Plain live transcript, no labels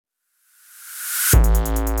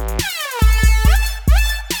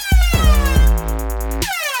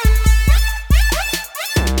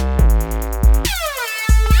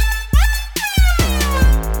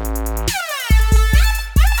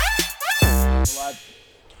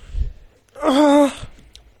Yeah.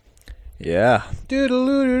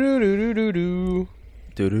 Doodle-doo-doo-doo-doo-doo.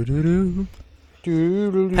 Doo-doo-doo-doo.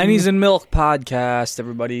 Doodle-doo. Pennies and Milk podcast,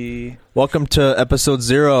 everybody. Welcome to episode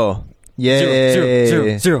 0.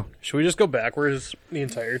 Yay. Zero. Should we just go backwards the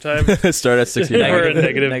entire time? Start at 69. We're at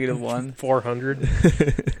Negative one.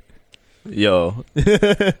 400. Yo.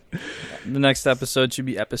 The next episode should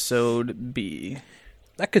be episode B.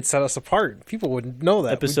 That could set us apart. People wouldn't know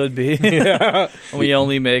that. Episode B. Yeah. We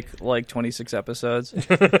only make like 26 episodes.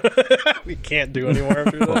 We can't do any more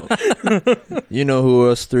after that. You know who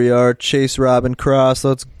us three are. Chase, Rob, and Cross.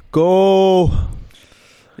 Let's go.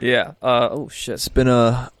 Yeah. Oh shit. It's been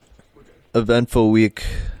a eventful week,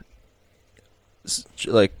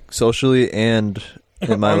 like socially and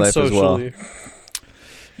in my life as well. Unsocially.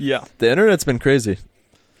 Yeah. The internet's been crazy.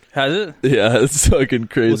 Has it? Yeah, it's fucking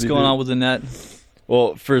crazy. What's going dude. on with the net?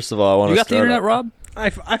 Well, first of all, I want to You got the internet, Rob?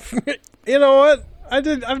 You know what?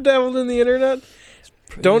 I've dabbled in the internet.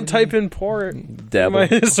 Don't type in porn in Dabble. my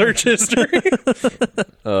search history.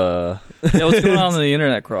 Yeah, what's going on the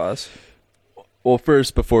internet, Cross? Well,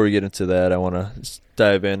 first, before we get into that, I want to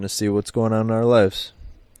dive in to see what's going on in our lives.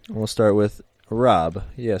 And we'll start with Rob.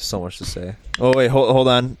 He has so much to say. Oh, wait, hold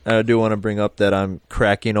on. I do want to bring up that I'm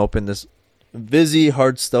cracking open this Vizzy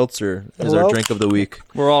Hard Seltzer as our Hello? drink of the week.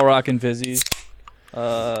 We're all rocking fizzies.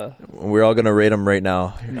 We're all going to rate them right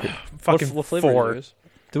now. Fucking what flavor is 4. yours?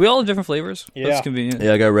 Do we all have different flavors? Yeah. That's convenient.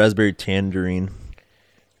 Yeah, I got raspberry tangerine.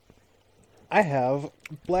 I have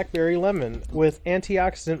blackberry lemon with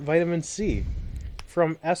antioxidant vitamin C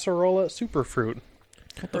from Acerola Superfruit.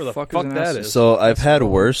 What Where the fuck fuck is an that acid? is? So I've had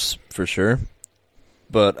worse, for sure.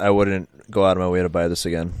 But I wouldn't go out of my way to buy this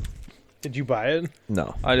again. Did you buy it?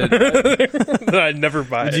 No. I did. I'd never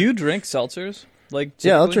buy it. Do you drink seltzers? Like,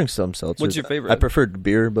 Yeah, I'll typically? drink some seltzers. What's your favorite? I prefer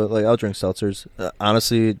beer, but like I'll drink seltzers.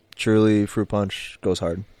 Honestly, truly, fruit punch goes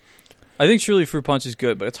hard. I think Truly Fruit Punch is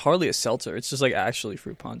good, but it's hardly a seltzer. It's just like actually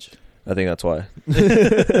fruit punch. I think that's why.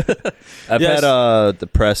 I've Yes. had the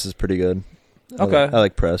press is pretty good. Okay. I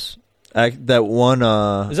like press. That one.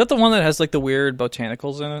 Is that the one that has like the weird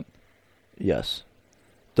botanicals in it? Yes.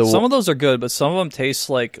 Some of those are good, but some of them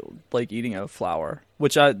taste like eating a flower,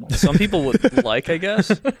 which some people would like, I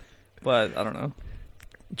guess. But I don't know.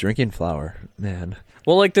 Drinking flower, man.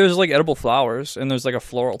 Well, like there's like edible flowers, and there's like a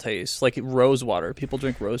floral taste, like rose water. People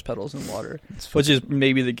drink rose petals in water, which is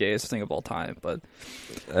maybe the gayest thing of all time. But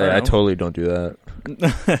I totally don't do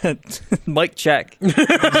that. Mike check.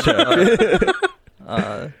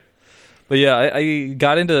 But yeah, I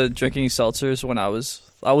got into drinking seltzers when I was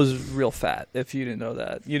real fat. If you didn't know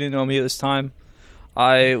that, you didn't know me at this time.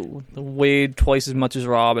 I weighed twice as much as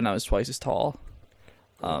Rob, and I was twice as tall.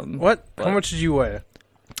 What? How But- much did you weigh?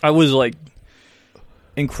 I was like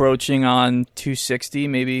encroaching on 260,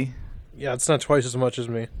 maybe. Yeah, it's not twice as much as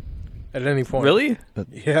me. At any point. Really?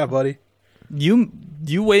 Yeah, buddy. You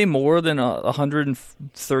weigh more than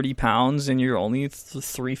 130 pounds, and you're only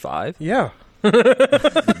 3'5"? Yeah.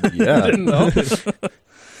 Yeah. Didn't know.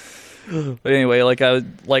 But anyway, like a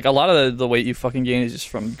lot of the weight you fucking gain is just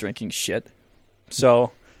from drinking shit.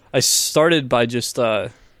 So I started by just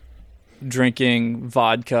drinking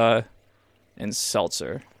vodka and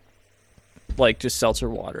seltzer, like just seltzer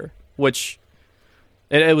water, which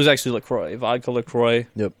it was actually LaCroix, vodka LaCroix.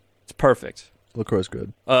 Yep. It's perfect. LaCroix is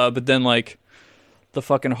good. But then like the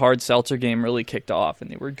fucking hard seltzer game really kicked off, and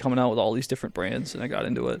they were coming out with all these different brands, and I got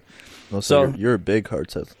into it. Also, So- you're a big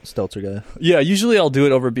hard seltzer guy. Yeah, usually I'll do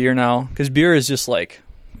it over beer now, because beer is just like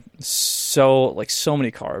so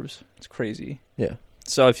many carbs. It's crazy. Yeah.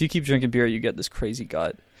 So if you keep drinking beer, you get this crazy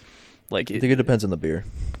gut. Like I think it depends on the beer.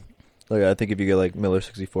 Like I think if you get like Miller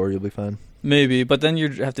 64, you'll be fine. maybe, but then you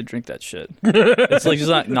have to drink that shit. It's like just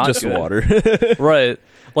not Just good. water. Right.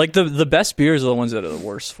 Like the best beers are the ones that are the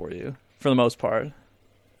worst for you, for the most part.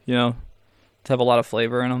 You know, to have a lot of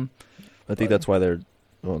flavor in them. I think that's why they're.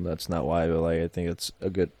 Well, that's not why, but like I think it's a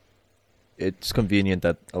good. It's convenient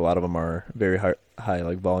that a lot of them are very high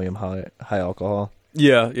like volume, high alcohol,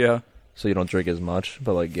 Yeah, yeah. so you don't drink as much.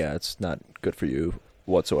 But like, yeah, it's not good for you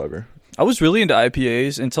whatsoever. I was really into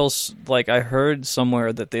IPAs until like I heard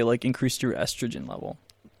somewhere that they like increased your estrogen level.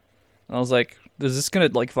 And I was like, is this gonna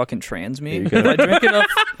like fucking trans me? Yeah, If I drink enough,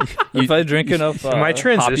 if I drink enough Am I hoppy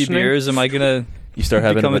transitioning? beers, am I gonna? You start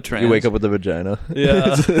having Become a you trans. wake up with a vagina.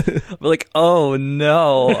 Yeah, but like, oh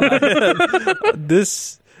no,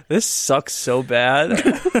 this sucks so bad.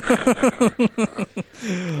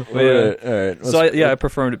 All right. So I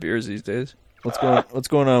prefer them to beers these days. What's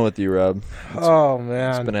going on with you, Rob? Oh, What's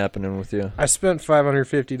man. been happening with you? I spent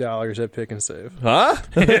 $550 at Pick and Save. Huh?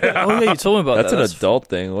 Oh yeah, you told me about That's that. an adult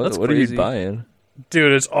thing. What that's are you crazy. buying?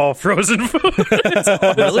 Dude, it's all frozen food.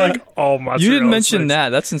 It's like all mozzarella. You didn't mention sticks. that.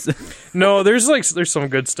 That's No, there's some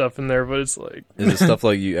good stuff in there, but it's like Is it stuff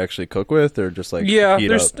like you actually cook with, or just like yeah, heat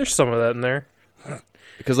there's up? some of that in there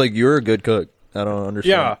Because like you're a good cook. I don't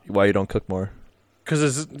understand why you don't cook more.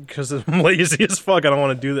 because I'm lazy as fuck. I don't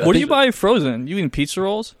want to do that. what do you buy frozen? You eat pizza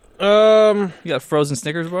rolls? Um, You got frozen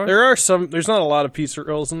Snickers bar? there are some. There's not a lot of pizza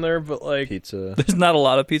rolls in there, but like, Pizza. There's not a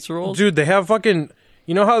lot of pizza rolls. dude, they have fucking.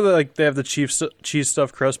 You know how they have the cheese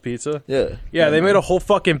stuffed crust pizza? Yeah. Yeah, they made a whole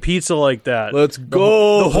fucking pizza like that. Let's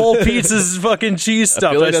go. The whole pizza's fucking cheese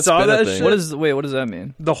stuff. feel like I that's saw been a that thing. shit. What does that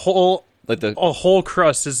mean? The whole Like the a whole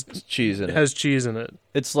crust cheese in it. has cheese in it.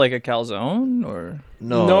 It's like a calzone, or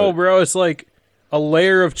No, bro, it's like a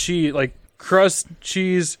layer of cheese, like crust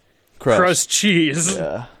cheese, crust cheese.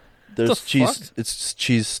 Yeah. There's The cheese. fuck? It's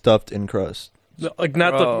cheese stuffed in crust. Like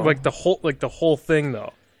not Bro. the whole thing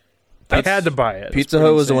though. I had to buy it. It's Pizza pretty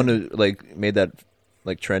Hut was the insane. one who like made that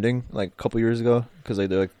like trending like a couple years ago because like,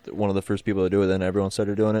 they're like one of the first people to do it. Then everyone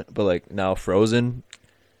started doing it. But like now frozen.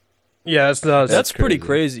 Yeah, it's not. that's pretty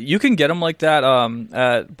crazy. crazy. You can get them like that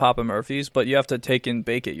at Papa Murphy's, but you have to take and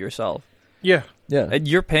bake it yourself. Yeah, Yeah. And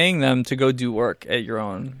you're paying them to go do work at your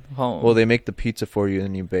own home. Well, they make the pizza for you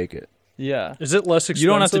and you bake it. yeah. is it less expensive? You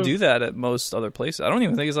don't have to do that at most other places. I don't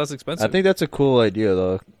even think it's less expensive. I think that's a cool idea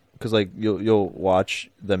though, because like you'll watch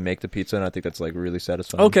them make the pizza, and I think that's like really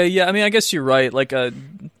satisfying. Okay, yeah. I mean, I guess you're right. Like,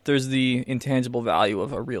 there's the intangible value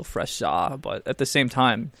of a real fresh jaw, but at the same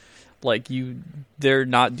time, like they're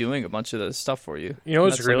not doing a bunch of the stuff for you. You know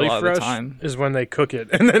what's That's, like, a really lot of the fresh time. is when they cook it,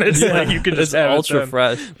 and then it's like you can just it's have ultra it then.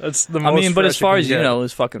 fresh. That's the I most. mean, but as fresh far can as you get. know,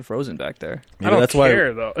 it's fucking frozen back there. I don't that's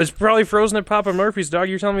care though. It's probably frozen at Papa Murphy's, dog.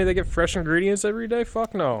 You're telling me they get fresh ingredients every day?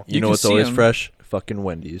 Fuck no. You You know can what's see always 'em. fresh? Fucking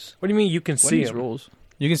Wendy's. What do you mean you can see Wendy's them? rules.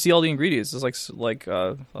 You can see all the ingredients. It's like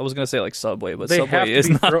I was gonna say like Subway, but They have Subway to is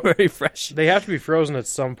be not very fresh. They have to be frozen at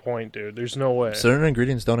some point, dude. There's no way. Certain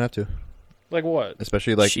ingredients don't have to, Like what?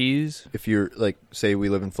 especially like Cheese. if you're like say we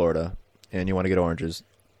live in Florida and you want to get oranges,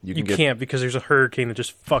 you You can get. can't because there's a hurricane that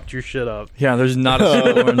just fucked your shit up. Yeah, there's not a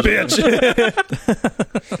single orange.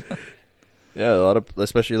 Yeah, a lot of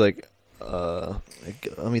especially like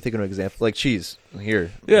let me think of an example like cheese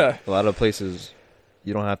here. Yeah. A lot of places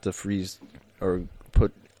you don't have to freeze or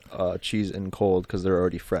put cheese in cold because they're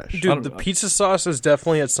already fresh. Dude, the pizza sauce is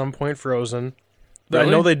definitely at some point frozen. I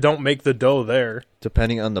Really? know they don't make the dough there.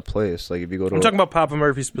 Depending on the place, like if you go to I'm talking about Papa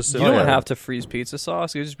Murphy You specifically. don't yeah. have to freeze pizza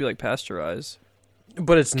sauce. You just be like pasteurized.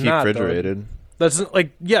 But it's keep not though. refrigerated. That's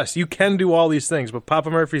like yes, you can do all these things, but Papa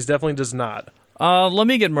Murphy's definitely does not. Let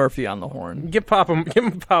me get Murphy on the horn. Get Papa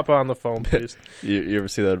on the phone, please. You ever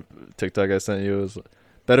see that TikTok I sent you? It was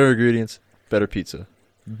better ingredients, better pizza,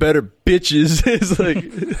 better bitches. It's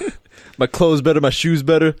like my clothes better, my shoes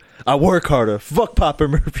better. I work harder. Fuck Papa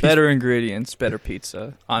Murphy. Better ingredients, better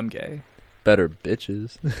pizza. I'm gay. Better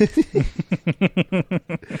bitches.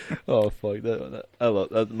 Oh fuck that! I love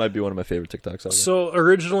that. Might be one of my favorite TikToks. Ever. So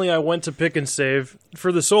originally, I went to Pick and Save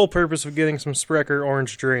for the sole purpose of getting some Sprecher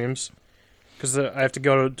Orange Dreams, because I have to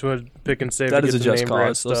go to a Pick and Save. That to is get a the just name brand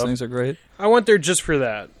cause. Those stuff. things are great. I went there just for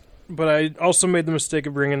that, but I also made the mistake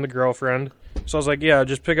of bringing the girlfriend. So I was like, "Yeah,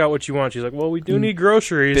 just pick out what you want." She's like, "Well, we do need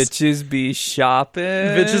groceries." Bitches be shopping.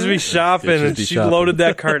 Bitches be shopping, Bitches and be she shopping. loaded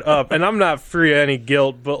that cart up. And I'm not free of any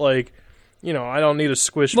guilt, but like, you know, I don't need a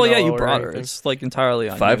squishmallow. Well, yeah, you or brought her. anything. It's like entirely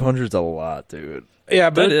on you. 500's a lot, dude. Yeah,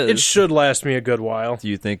 but That it is. should last me a good while. Do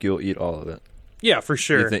you think you'll eat all of it? Yeah, for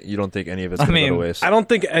sure. You don't think any of it's I gonna go mean, to waste? I don't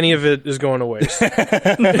think any of it is going to waste.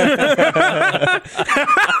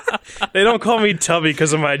 They don't call me Tubby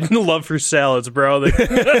because of my love for salads, bro.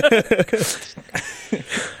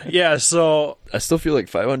 Yeah, so I still feel like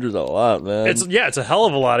 500's a lot, man. it's a hell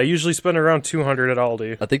of a lot. I usually spend around 200 at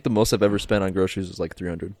Aldi. I think the most I've ever spent on groceries is like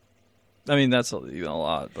 300. I mean, that's even a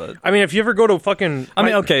lot, but I mean, if you ever go to fucking, I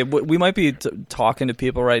mean, okay, we might be talking to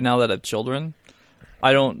people right now that have children.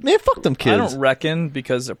 I don't. Man, fuck them kids. I don't reckon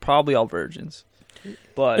because they're probably all virgins.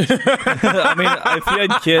 But I mean,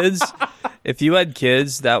 if you had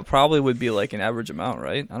kids, that probably would be like an average amount,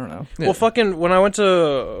 right? I don't know. Yeah. Well, fucking, when I went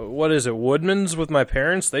to what is it, Woodman's with my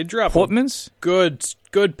parents, they dropped a Woodman's? good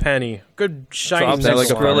penny, good shiny. Drops that like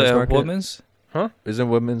like a a farmer's at market? Woodman's? Isn't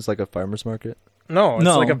Woodman's like a farmer's market? No, it's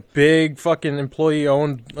No. like a big fucking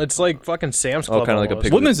employee-owned. It's like fucking Sam's Club. Oh, kind of like a almost.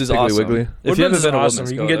 Piggly, Woodman's is Piggly awesome. Wiggly. If you Woodman's haven't is been to awesome.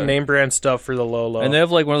 Woodman's, You go can get there. name brand stuff for the low low. And they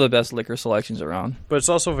have like one of the best liquor selections around. but it's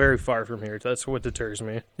also very far from here. That's what deters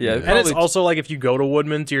me. Yeah, And And it's probably- also like if you go to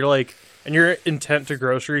Woodman's, you're like, and you're intent to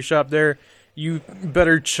grocery shop there, you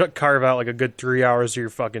better carve out like a good 3 hours of your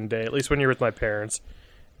fucking day. At least when you're with my parents.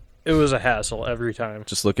 it was a hassle every time.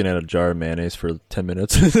 Just looking at a jar of mayonnaise for 10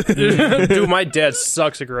 minutes. Dude, my dad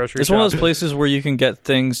sucks at grocery It's shopping. one of those places where you can get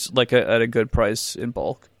things like at a good price in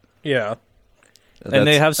bulk, Yeah. and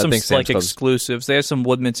they have I some think Sam's like Club's- exclusives. They have some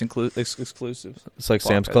Woodman's exclusives. It's like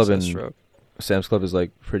Fuck, Sam's I Club, said and stroke. Sam's Club is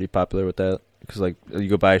like pretty popular with that because like you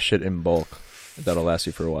go buy shit in bulk that'll last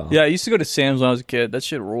you for a while. Yeah, I used to go to Sam's when I was a kid. That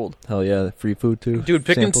shit ruled. Hell yeah, free food too. Dude,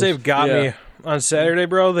 Pick and Samples. Save got Yeah. me on Saturday,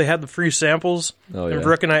 bro. They had the free samples. Oh And yeah.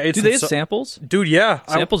 Brooke and I ate Dude, some they have samples. Dude, yeah.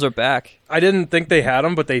 Samples are back. I didn't think they had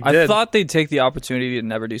them, but they did. I thought they'd take the opportunity to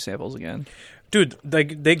never do samples again. Dude, they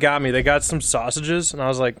got me. They got some sausages, and I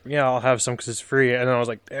was like, yeah, I'll have some because it's free. And then I was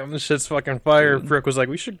like, damn, this shit's fucking fire. Dude. Brooke was like,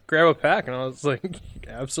 we should grab a pack. And I was like,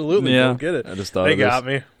 absolutely, Yeah. go get it. I just thought They of this. got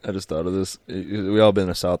me. I just thought of this. We all been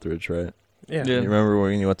to Southridge, right? Yeah. Yeah. You remember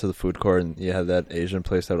when you went to the food court and you had that Asian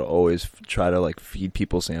place that would always try to like feed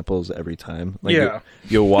people samples every time? Like, Yeah.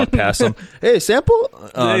 You'll walk past them. Hey, sample?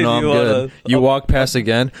 Oh, Hey, no, do I'm you good. wanna- You walk past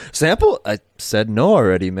again. Sample? I said no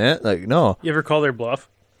already, man. Like, no. You ever call their bluff?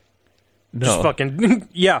 No. Just fucking,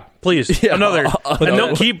 yeah, please. Yeah. Another. And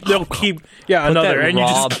they'll keep, yeah, Put another. that And you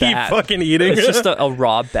raw just keep bat. fucking eating. It's just a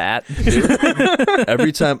raw bat.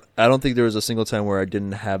 Every time, I don't think there was a single time where I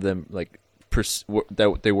didn't have them like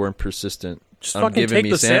that they weren't persistent. Just on fucking giving take me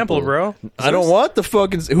the sample, samples. bro. I don't want the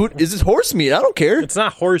fucking. Who is this horse meat? I don't care. It's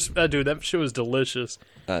not horse. Dude, that shit was delicious.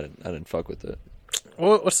 I didn't fuck with it.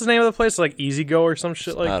 What's the name of the place? Like Easy Go or some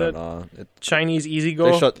shit like I that? don't know. Chinese Easy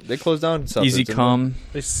Go. They closed down. Southridge, Easy didn't come.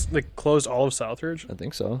 They closed all of Southridge. they? I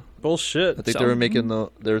think so. Bullshit. I think they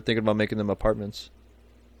were thinking about making them apartments.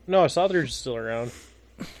 No, Southridge is still around.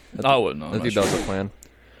 I wouldn't know. I think that was the plan.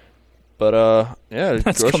 But yeah,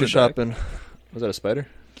 That's grocery coming back. shopping. Was that a spider?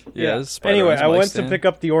 Yeah. this spider Anyway, on his I mic went stand. to pick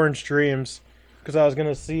up the Orange Dreams because I was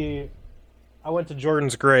gonna see. I went to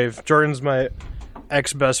Jordan's grave. Jordan's my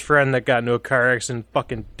ex best friend that got into a car accident, and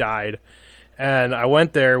fucking died. And I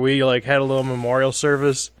went there. We like had a little memorial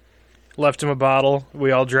service. Left him a bottle.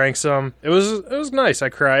 We all drank some. It was nice. I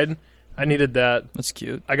cried. I needed that. That's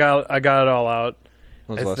cute. I got it all out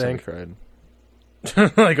When was I the last time you think.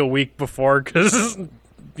 cried? like a week before because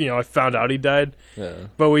I found out he died. Yeah.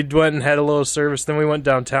 But we went and had a little service. Then we went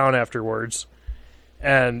downtown afterwards,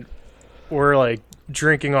 and we're like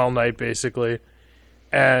drinking all night basically.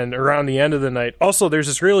 And around the end of the night, also there's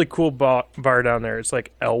this really cool bar down there. It's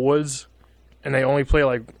like Elwood's, and they only play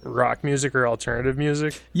like rock music or alternative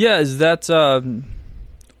music. Yeah, is that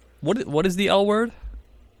what is the L word?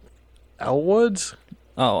 Elwood's?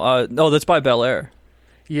 Oh, no, that's by Bel Air.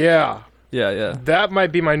 Yeah, Yeah. that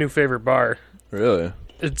might be my new favorite bar. Really?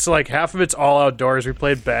 It's like half of it's all outdoors. We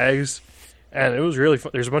played bags, and it was really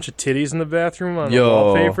fun. There's a bunch of titties in the bathroom on the Yo.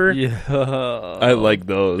 wallpaper. Yeah. I like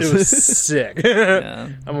those. It was sick. Yeah.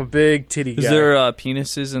 I'm a big titty guy. Is there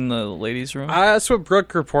penises in the ladies' room? That's what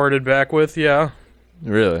Brooke reported back with. Yeah,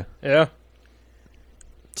 really? yeah.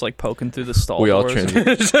 It's like poking through the stall We all doors.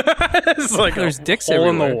 It's like There's a dicks hole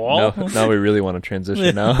in everywhere. the wall. Now we really want to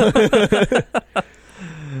transition now.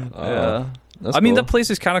 Yeah. That's I mean, cool. that place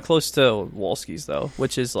is kind of close to Wolski's, though,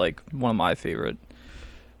 which is like one of my favorite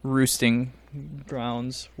roosting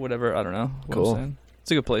grounds, whatever. I don't know. What Cool. I'm saying.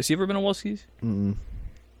 It's a good place. You ever been to Wolski's? Mm.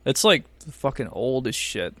 It's like fucking old as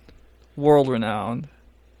shit. World renowned.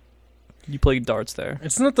 You play darts there.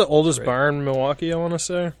 Isn't it the oldest Great. bar in Milwaukee? I want to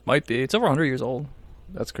say. Might be. It's over 100 years old.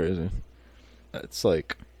 That's crazy. It's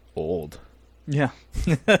like old. Yeah.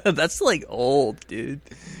 That's like old, dude.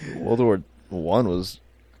 World War One was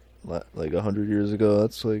like 100 years ago.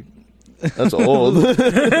 That's old.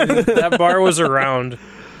 That bar was around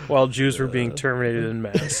while Jews were being terminated in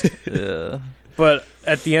mass. Yeah. But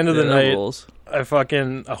at the end of the Yeah, that night, rules.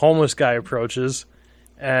 a homeless guy approaches,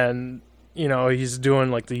 and he's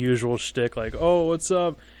doing like the usual shtick, like, "Oh, what's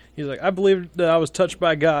up?" He's like, "I believe that I was touched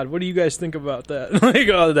by God. What do you guys think about that?" Like,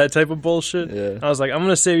 oh, that type of bullshit. Yeah. I was like, "I'm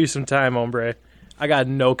gonna save you some time, hombre. I got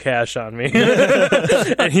no cash on me."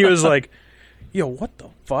 And he was like, "Yo, what the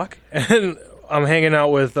fuck?" And I'm hanging out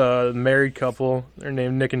with a married couple. They're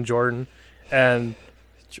named Nick and Jordan, and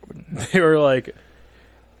Jordan. they were like,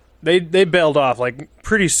 they bailed off like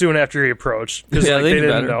pretty soon after he approached because Yeah, like, they they knew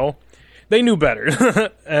didn't better. know. They knew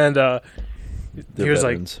better, and They're he was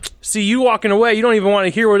veterans. like, "See, you walking away, you don't even want to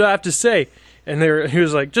hear what I have to say." And he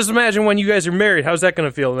was like, "Just imagine when you guys are married. How's that going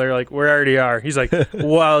to feel?" And they're like, "We already are." He's like,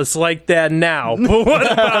 "Well, it's like that now, but what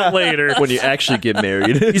about later?" when you actually get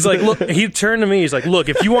married. He's like, "Look," he turned to me. He's like, "Look,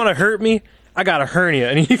 if you want to hurt me, I got a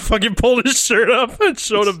hernia." And he fucking pulled his shirt up and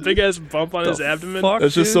showed a big ass bump on his abdomen. fuck?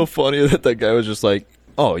 It's just so funny that guy was just like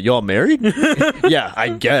Oh, y'all married? Yeah, I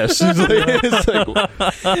guess. It's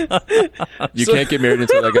like, you can't get married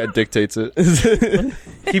until that guy dictates it.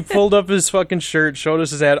 He pulled up his fucking shirt, showed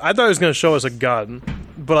us his ad. I thought he was going to show us a gun,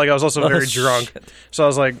 but like I was also very drunk. Shit. So I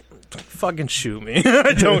was like, fucking shoot me.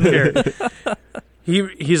 I don't care.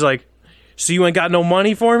 He's like, so you ain't got no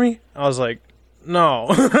money for me? I was like, no.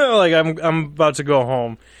 Like I'm about to go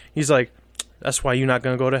home. He's like, that's why you're not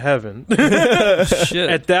going to go to heaven. Shit.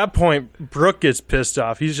 At that point, Brooke gets pissed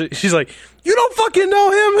off. She's like, you don't fucking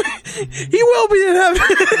know him. He will be in heaven.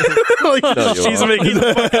 Like, No, you she's won't. making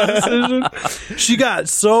the fucking decision. She got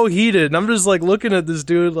so heated. And I'm just like looking at this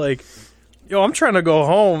dude like, yo, I'm trying to go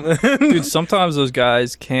home. Dude, sometimes those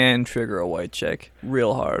guys can trigger a white chick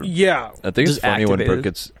real hard. Yeah. I think it's Just funny when Brooke activated.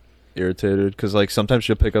 gets irritated because like sometimes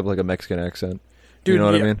she'll pick up like a Mexican accent. Dude, You know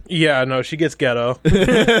what yeah, I mean? Yeah, no, she gets ghetto.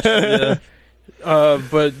 Yeah.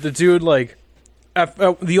 But the dude, like,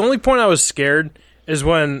 the only point I was scared is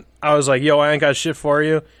when I was like, yo, I ain't got shit for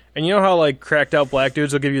you. And you know how, like, cracked out black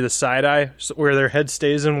dudes will give you the side eye where their head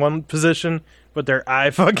stays in one position, but their eye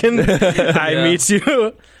fucking eye Yeah. meets you?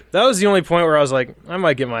 That was the only point where I was like, I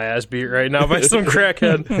might get my ass beat right now by some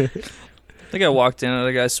crackhead. I think I walked in at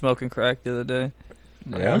a guy smoking crack the other day.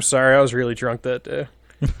 Yeah. I'm sorry, I was really drunk that day.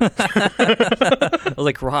 I was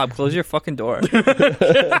like, Rob, close your fucking door.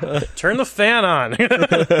 Turn the fan on.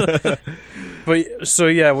 But so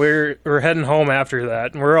yeah, we're heading home after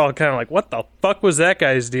that, and we're all kind of like, "What the fuck was that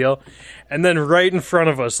guy's deal?" And then right in front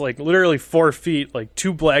of us, like literally 4 feet, like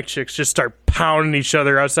two black chicks just start pounding each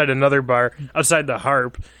other outside another bar, outside the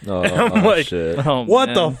Harp. Oh, And I'm like, shit. Oh, What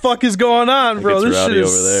man. the fuck is going on, It bro? gets This shit rowdy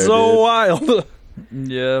is over there, so dude. wild.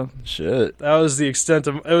 Yeah. Shit. That was the extent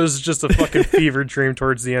of it. Was just a fucking fever dream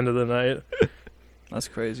towards the end of the night. That's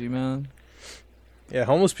crazy, man. Yeah,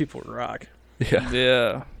 homeless people rock. Yeah.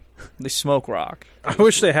 Yeah. They smoke rock. I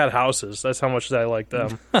wish they had houses. That's how much I like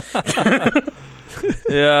them.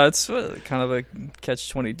 Yeah, it's kind of a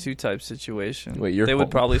catch-22 type situation. Wait, you're they would home-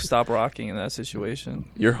 probably stop rocking in that situation.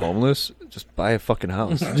 You're homeless? Just buy a fucking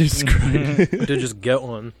house. Jesus Christ. To just get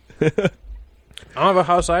one. I don't have a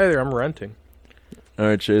house either. I'm renting. All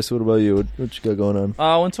right, Chase, what about you? What you got going on?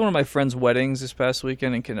 I went to one of my friend's weddings this past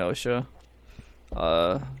weekend in Kenosha.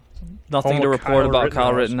 Nothing Home to of report Kyle about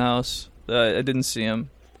Kyle Rittenhouse. Rittenhouse. I didn't see him,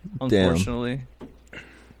 unfortunately.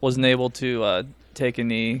 Wasn't able to take a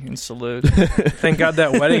knee and salute. Thank God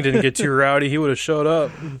that wedding didn't get too rowdy. He would have showed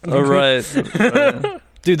up. All right.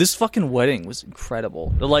 Dude, this fucking wedding was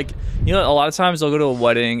incredible. Like, you know, a lot of times I'll go to a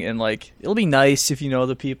wedding and, like, it'll be nice if you know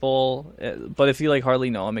the people, but if you, like, hardly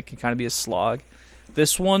know them, it can kind of be a slog.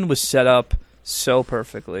 This one was set up so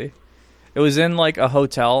perfectly. It was in, like, a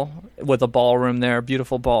hotel with a ballroom there,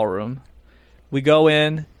 beautiful ballroom. We go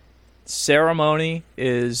in, ceremony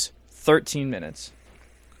is 13 minutes.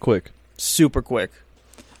 Quick. Super quick.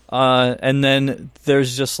 And then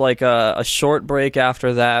there's just like a short break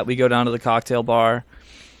after that. We go down to the cocktail bar,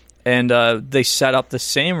 and they set up the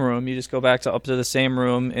same room. You just go back up to the same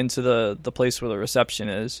room into the place where the reception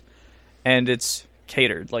is, and it's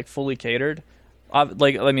catered, like fully catered.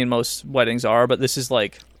 Like, I mean, most weddings are, but this is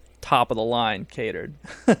like top of the line catered.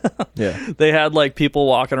 Yeah. They had like people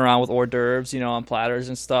walking around with hors d'oeuvres, you know, on platters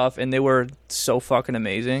and stuff, and they were so fucking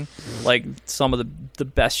amazing. Like some of the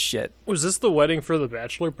best shit. Was this the wedding for the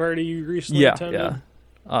bachelor party you recently Yeah, attended?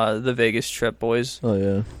 yeah. The Vegas trip, boys. Oh,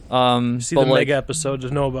 yeah. See But the like, mega episode to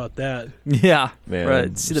know about that. yeah, Man,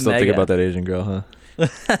 right. See the still mega. thinking about that Asian girl,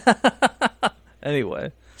 huh?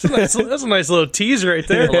 Anyway, That's a nice little tease right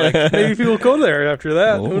there. Like, maybe people go there after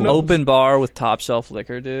that. Oh. Who knows? open bar with top shelf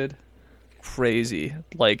liquor, dude. Crazy.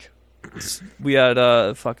 Like, we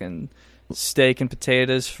had fucking steak and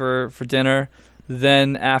potatoes for dinner.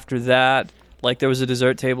 Then after that, like, there was a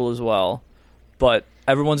dessert table as well. But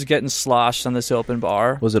everyone's getting sloshed on this open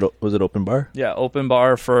bar. Was it open bar? Yeah, open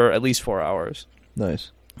bar for at least 4 hours. Nice.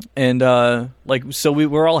 And like, so we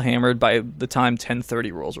were all hammered by the time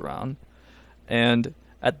 10:30 rolls around. And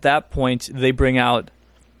at that point, they bring out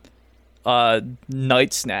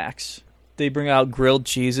night snacks. They bring out grilled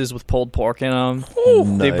cheeses with pulled pork in them.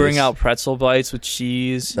 They bring Nice. out pretzel bites with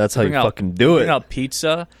cheese. That's They how you bring out- fucking do Bring it. out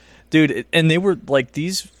pizza, dude. And they were like,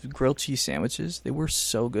 these grilled cheese sandwiches. They were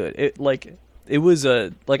so good. It was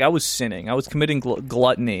I was sinning. I was committing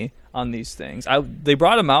gluttony on these things. They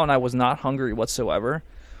brought them out, and I was not hungry whatsoever.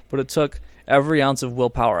 But it took every ounce of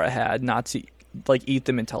willpower I had not to like eat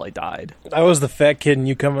them until I died. I was the fat kid and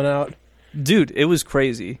you coming out. Dude, it was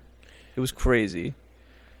crazy. It was crazy.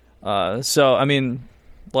 So I mean,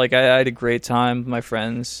 like, I had a great time with my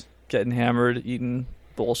friends, getting hammered, eating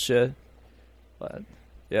bullshit. But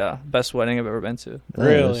Yeah, best wedding I've ever been to.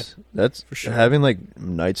 Really? Nice. That's For sure. having like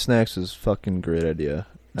night snacks is fucking great idea.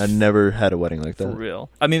 I never had a wedding like For that. real.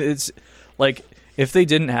 I mean, it's like if they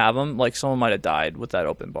didn't have them, like someone might have died with that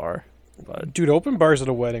open bar. But Dude, open bars at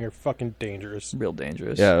a wedding are fucking dangerous. real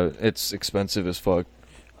dangerous. Yeah, it's expensive as fuck.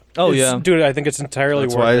 Oh It's- yeah. dude, I think it's entirely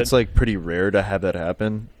That's worth why it. it's like pretty rare to have that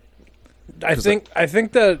happen. I 'cause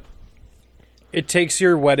think that it takes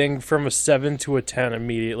your wedding from a 7 to a 10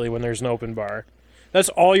 immediately when there's an open bar. That's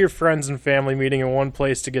all your friends and family meeting in one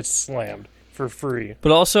place to get slammed for free.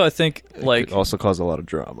 But also, I think It like, could also cause a lot of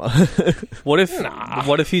drama. what if Nah.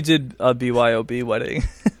 what if you did a BYOB wedding,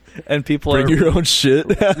 and people Bring are your own shit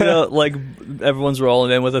like everyone's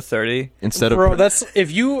rolling in with a 30? instead Bro, of that's if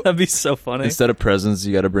you That'd be so funny. instead of presents.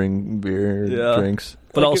 You got to bring beer, and Yeah. drinks.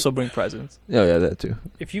 But like also bring presents. Oh yeah, that too.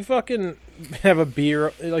 if you fucking have a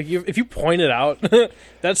beer if you point it out,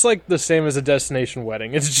 that's like the same as a destination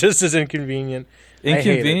wedding. It's just as inconvenient. I hate it.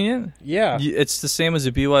 Inconvenient? Yeah. It's the same as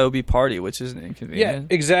a BYOB party, which isn't Yeah,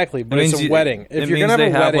 inconvenient. exactly. But It it's means a wedding. It If you're means gonna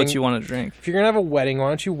they have a have wedding, what you want to drink. if you're gonna have a wedding, why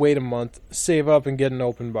don't you wait a month, save up, and get an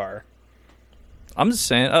open bar? I'm just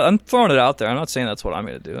saying. I'm throwing it out there. I'm not saying that's what I'm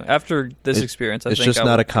going to do. After this It- experience, I It's think just I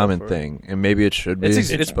not would a go common for it. thing, and maybe it should be.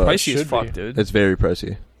 It's but pricey as should fuck, be. dude. It's very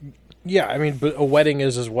pricey. Yeah, I mean, but a wedding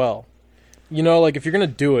is as well. You know, like if you're gonna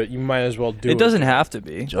do it, you might as well do it. It doesn't have to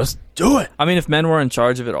be. Just do it. I mean, if men were in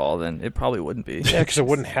charge of it all, then it probably wouldn't be. Yeah, because it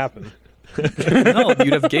wouldn't happen. No,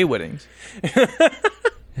 you'd have gay weddings.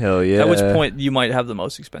 Hell yeah. At which point you might have the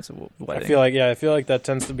most expensive wedding. I feel like that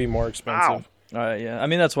tends to be more expensive. Yeah. I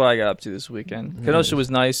mean, that's what I got up to this weekend. Kenosha was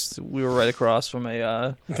nice. We were right across from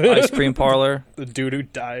a ice cream parlor. The dude who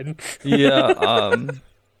died. Yeah.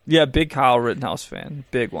 Yeah. Big Kyle Rittenhouse fan.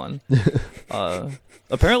 Big one.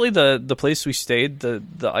 Apparently, the place we stayed,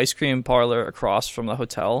 the ice cream parlor across from the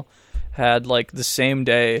hotel, had like the same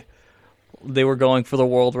day they were going for the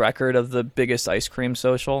world record of the biggest ice cream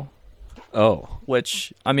social. Oh,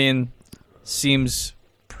 Which, I mean, seems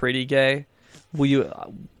pretty gay.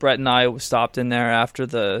 Brett and I stopped in there after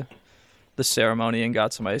the ceremony and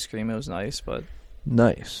got some ice cream. It was nice, but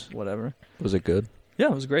nice. whatever. Was it good? Yeah,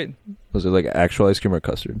 it was great. It Was it like actual ice cream or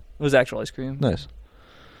custard? was actual ice cream. Nice.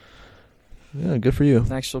 Yeah, good for you.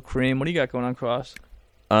 Actual cream. What do you got going on, Cross?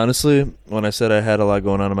 Honestly, when I said I had a lot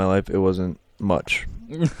going on in my life, it wasn't much.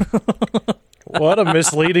 What a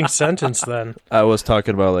misleading sentence. Then I was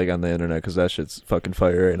talking about like on the internet because that shit's fucking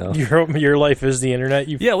fire right now. your life is the internet.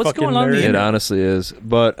 You Yeah, what's fucking going on in the nerd. It internet? honestly is.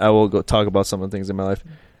 But I will go talk about some of the things in my life.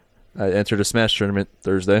 I entered a Smash tournament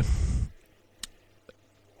Thursday.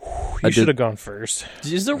 I You should did- have gone first.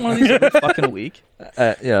 Is there one of these every fucking week?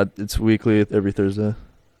 Yeah, it's weekly every Thursday.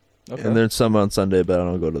 Okay. And there's some on Sunday, but I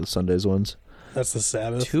don't go to the Sundays ones. That's the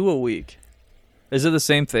Sabbath. 2 a week. Is it the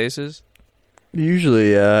same faces?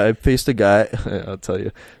 Usually, yeah. I faced a guy. I'll tell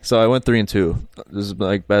you. So I went 3-2. This is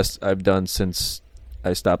like best I've done since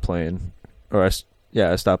I stopped playing, I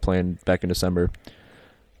stopped playing back in December,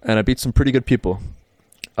 and I beat some pretty good people.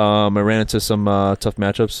 I ran into some tough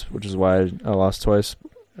matchups, which is why I lost twice,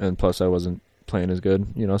 and plus I wasn't playing as good.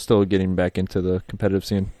 You know, still getting back into the competitive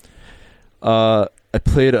scene. I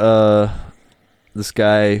played this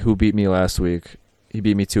guy who beat me last week. He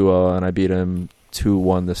beat me 2-0, and I beat him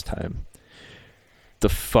 2-1 this time.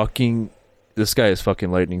 This guy is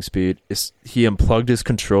fucking lightning speed. He unplugged his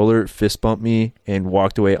controller, fist bumped me, and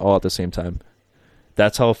walked away all at the same time.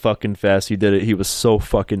 That's how fucking fast he did it. He was so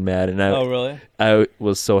fucking mad, and Oh, really? I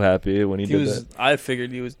was so happy when he did that. I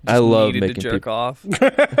figured he was. Just I love needed to making jerk people- off.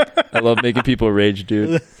 I love making people rage,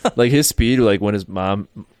 dude. Like his speed, like when his mom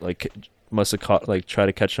like must have caught, like try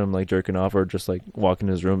to catch him like jerking off, or just like walking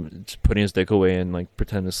in his room, just putting his dick away and like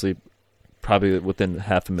pretend to sleep. Probably within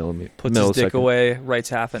half a millimeter. Puts his dick away, writes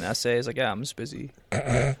half an essay. He's like, yeah, I'm just busy.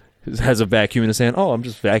 Has a vacuum in his hand. Oh, I'm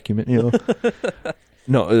just vacuuming, you know.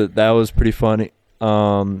 No, that was pretty funny.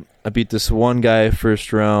 I beat this one guy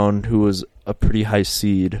first round who was a pretty high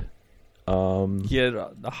seed. He had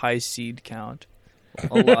a high seed count.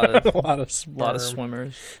 A lot of a lot of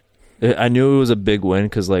swimmers. I knew it was a big win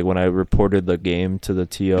because like when I reported the game to the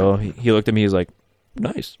TO, he looked at me. He's like,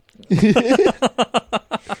 "Nice."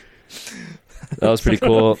 That was pretty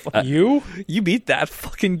cool. You? You beat that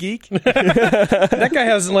fucking geek. That guy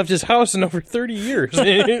hasn't left his house in over 30 years.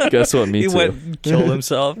 Guess what? Me He too. went and killed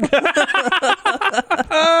himself. But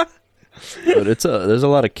there's a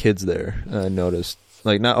lot of kids there. I noticed.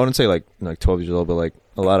 Like I wouldn't say like 12 years old, but like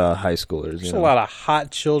a lot of high schoolers. There's a lot of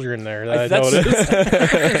hot children there that I That's- noticed.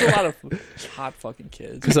 There's a lot of hot fucking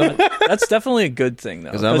kids. That's definitely a good thing,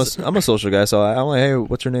 though. Because I'm a social guy, so I'm like, hey,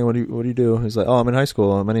 what's your name? What do you do? He's like, oh, I'm in high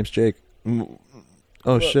school. My name's Jake.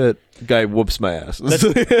 Oh shit, guy whoops my ass.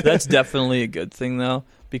 That's definitely a good thing though,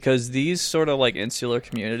 because these sort of like insular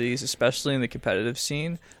communities, especially in the competitive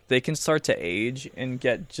scene, they can start to age and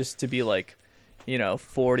get just to be like,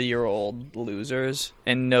 40-year-old losers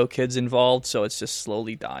and no kids involved, so it's just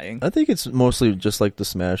slowly dying. I think it's mostly just like the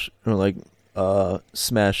Smash, or like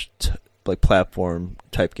Smash like platform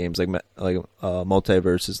type games, like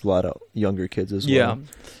Multiverse is a lot of younger kids as well.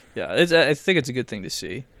 Yeah. I think it's a good thing to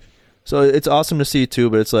see. So it's awesome to see too,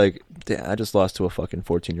 but it's like, damn, I just lost to a fucking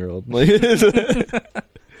 14-year-old. Like,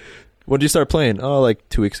 when did you start playing? Oh, like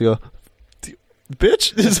 2 weeks ago.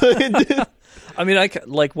 Bitch. I mean,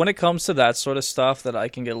 like when it comes to that sort of stuff that I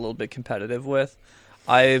can get a little bit competitive with,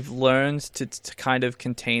 I've learned to kind of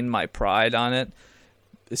contain my pride on it,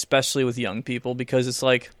 especially with young people, because it's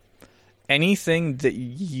like anything that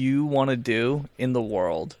you want to do in the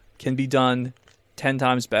world can be done 10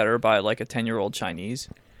 times better by like a 10-year-old Chinese.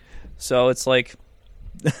 So it's like,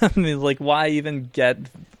 I mean, like, why even get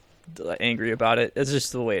angry about it? It's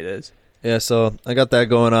just the way it is. Yeah, so I got that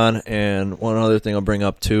going on, and one other thing I'll bring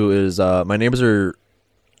up too is my neighbors are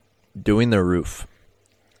doing their roof.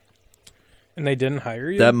 And they didn't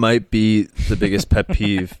hire you? That might be the biggest pet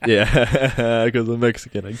peeve. Yeah, because I'm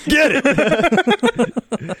Mexican. I get it.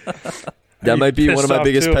 That might be one of my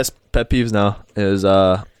biggest pet peeves now is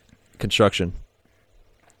construction.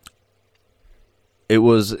 It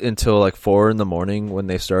was until like 4 a.m. when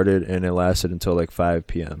they started, and it lasted until like 5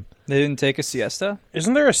 p.m. They didn't take a siesta?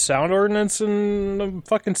 Isn't there a sound ordinance in the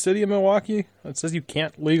fucking city of Milwaukee that says you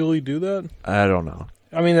can't legally do that? I don't know.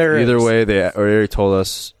 I mean, there Either is. way, they already told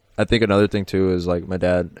us. I think another thing too is like my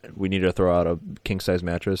dad. We need to throw out a king size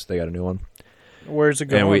mattress. They got a new one. Where's it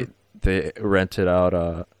going? And they rented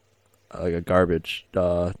out like a garbage.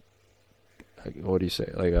 What do you say?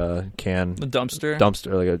 Like a can. The dumpster?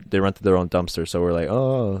 Dumpster. They rented their own dumpster. So we're like,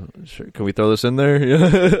 oh, sure. Can we throw this in there?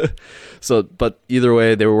 Yeah. So, but either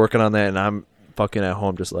way, they were working on that, and I'm fucking at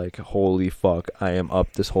home just like, holy fuck, I am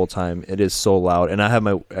up this whole time. It is so loud, and I have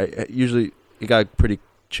usually it got pretty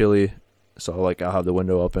chilly, so like I'll have the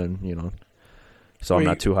window open, so I'm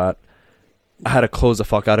not too hot. I had to close the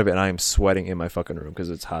fuck out of it, and I am sweating in my fucking room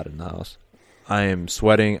because it's hot in the house. I am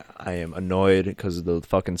sweating. I am annoyed because of the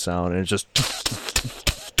fucking sound, and it's just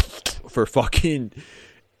for fucking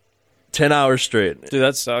 10 hours straight. Dude,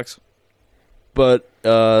 that sucks. But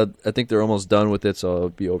I think they're almost done with it, so it'll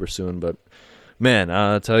be over soon. But man,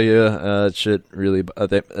 I'll tell you, shit really. I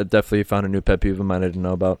definitely found a new pet peeve of mine I didn't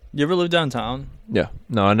know about. You ever live downtown? Yeah.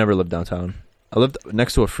 No, I never lived downtown. I lived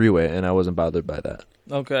next to a freeway, and I wasn't bothered by that.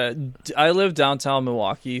 Okay. I lived downtown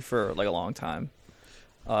Milwaukee for like a long time.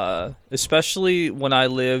 Especially when I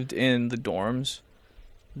lived in the dorms.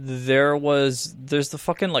 There's the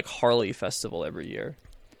fucking like Harley festival every year.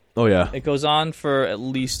 Oh yeah. It goes on for at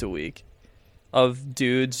least a week of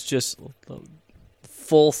dudes just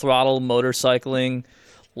full throttle motorcycling,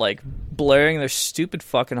 like blaring their stupid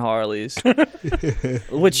fucking Harleys.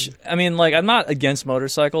 Which, I mean, like, I'm not against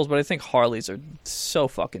motorcycles, but I think Harleys are so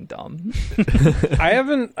fucking dumb. I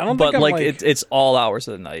don't think but I'm it's all hours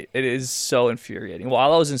of the night. It is so infuriating.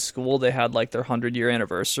 While I was in school, they had like their 100-year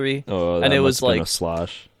anniversary. Oh, and it was like a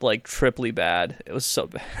slosh. Like triply bad. It was so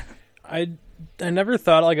bad. I never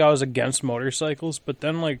thought like I was against motorcycles, but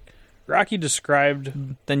then like Rocky described.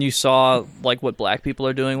 Then you saw like what black people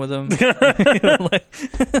are doing with them.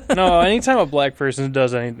 No, anytime a black person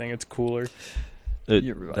does anything, it's cooler.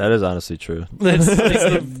 You're right. That is honestly true.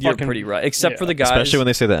 You're pretty right, except for the guys. Especially when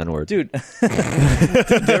they say the N-word. Dude,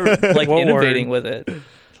 they're like What innovating word? with it.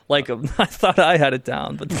 Like I thought I had it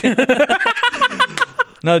down, but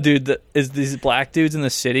no, dude. These black dudes in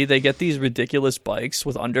the city? They get these ridiculous bikes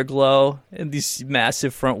with underglow and these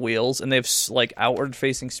massive front wheels, and they have like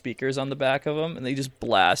outward-facing speakers on the back of them, and they just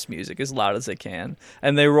blast music as loud as they can,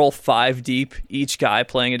 and they roll 5 deep, each guy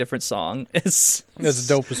playing a different song. It's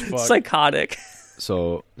dope as fuck. Psychotic.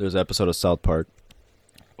 So there's an episode of South Park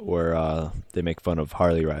where they make fun of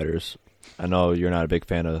Harley riders. I know you're not a big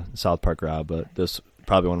fan of South Park, Rob, but this is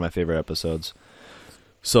probably one of my favorite episodes.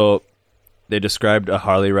 So they described a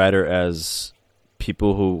Harley rider as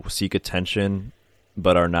people who seek attention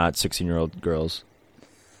but are not 16-year-old girls.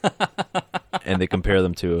 And they compare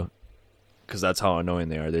them to, because that's how annoying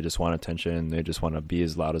they are. They just want attention. They just want to be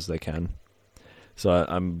as loud as they can. So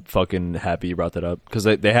I'm fucking happy you brought that up, because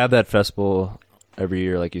they have that festival every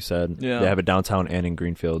year, like you said. Yeah. They have it downtown and in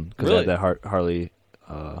Greenfield, because Really? they have that Harley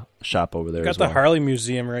shop over there. Got as the well. Harley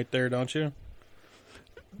Museum right there, don't you?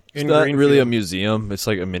 It's not really a museum. It's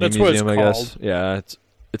like a mini That's what museum, it's I guess. called. Yeah,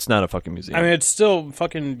 It's not a fucking museum. I mean, it's still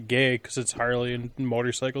fucking gay because it's Harley and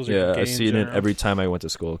motorcycles are yeah, gay I see in it general. every time I went to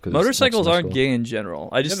school. Motorcycles aren't gay in general.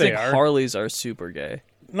 I just Yeah, they think are. Harleys are super gay.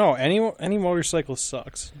 No, any motorcycle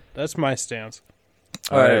sucks. That's my stance.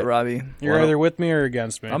 All right, Robbie. You're Why either with me or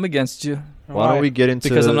against me. I'm against you Why don't we get into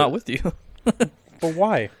because I'm not with you. But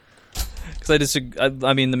why? Because I disagree.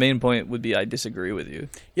 I mean, the main point would be I disagree with you.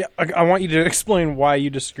 Yeah, I want you to explain why you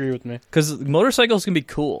disagree with me. Because motorcycles can be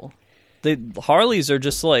cool. Harleys are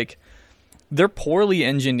just like, they're poorly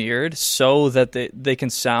engineered so that they can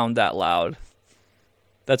sound that loud.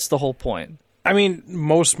 That's the whole point. I mean,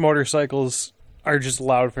 most motorcycles are just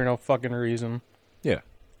loud for no fucking reason. Yeah.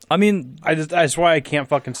 I mean, That's why I can't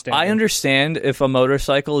fucking stand I them. understand if a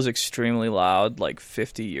motorcycle is extremely loud like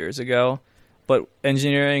 50 years ago, but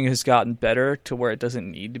engineering has gotten better to where it doesn't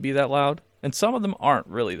need to be that loud. And some of them aren't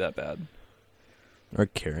really that bad. Or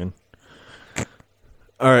Karen.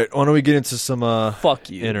 All right, why don't we get into some Fuck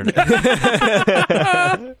you. internet?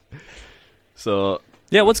 So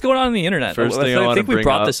Yeah, what's going on the internet? First thing I I wanna think we bring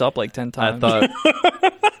brought up, this up like 10 I times. thought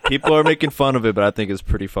people are making fun of it, but I think it's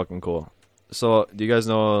pretty fucking cool. So do you guys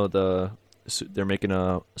know they're making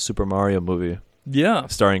a Super Mario movie Yeah,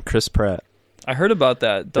 starring Chris Pratt? I heard about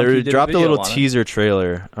that. They Dumpy did dropped a video little on it. teaser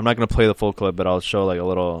trailer. I'm not gonna play the full clip, but I'll show like a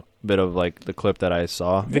little bit of like the clip that I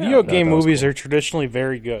saw. Video Yeah, game that was movies cool. are traditionally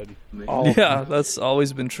very good. All of Yeah, them. that's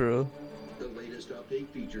always been true.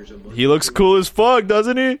 He looks cool as fuck,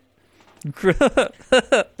 doesn't he?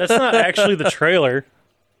 That's not actually the trailer.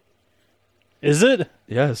 Is it?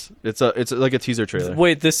 Yes, it's like a teaser trailer.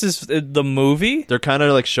 Wait, this is the movie? They're kind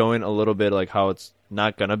of like showing a little bit like how it's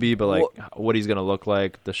not gonna be, but like what he's gonna look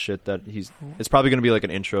like, the shit that it's probably gonna be like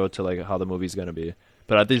an intro to like how the movie's gonna be.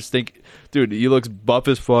 But I just think, dude, he looks buff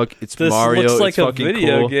as fuck. It's This Mario. looks like it's a fucking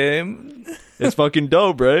video cool. game. It's fucking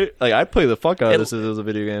dope, right? Like I'd play the fuck out It- of this if it was a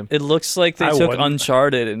video game. It looks like they I took wouldn't.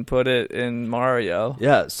 Uncharted and put it in Mario.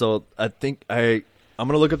 Yeah, so I think I'm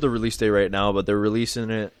gonna look up the release date right now, but they're releasing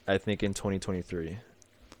it I think in 2023.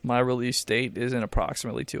 My release date is in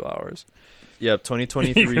approximately 2 hours. Yeah,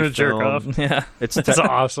 2023 You're gonna jerk film. off. Yeah, It's That's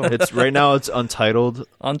awesome. it's right now it's untitled,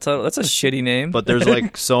 Untitled. That's a shitty name. but there's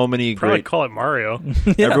like so many Probably great. call it Mario.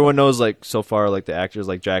 Yeah. Everyone knows like so far like the actors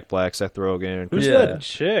like Jack Black, Seth Rogen. Who's Yeah. that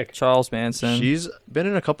chick? Charles Manson. She's been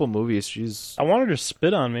in a couple movies. She's I want her to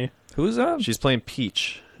spit on me. Who's that? she's playing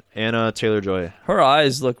Peach. Anna Taylor-Joy. Her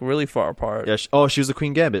eyes look really far apart. Yeah. She was the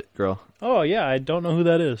Queen Gambit girl. Oh yeah, I don't know who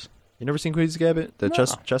that is. You never seen Queen's Gambit? The No.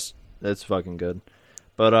 chess. That's fucking good.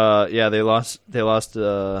 But yeah, they lost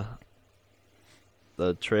the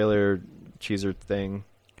trailer teaser thing.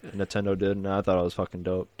 Nintendo did, and I thought it was fucking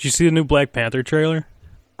dope. Did you see the new Black Panther trailer?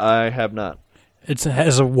 I have not. It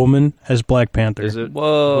has a woman as Black Panther. Is it?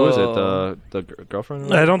 Whoa. Who is it? The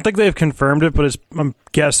girlfriend? I don't think they've confirmed it, but I'm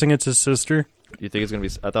guessing it's his sister. You think it's gonna be?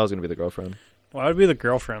 I thought it was gonna be the girlfriend. Why would it be the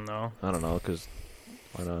girlfriend though? I don't know, cause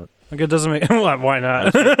why not? Like it doesn't make. Why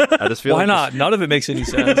not? I just feel Why like not? None of it makes any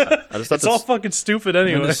sense. I just thought It's all fucking stupid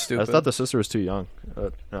anyway. It's I stupid. thought the sister was too young. I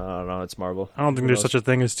don't know. It's Marvel. I don't think there's such a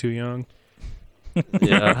thing as too young.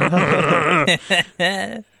 Yeah.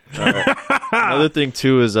 Another thing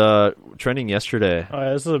too is trending yesterday. Oh,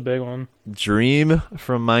 yeah, this is a big one. Dream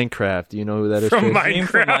from Minecraft. Do you know who that is? From Chase? Team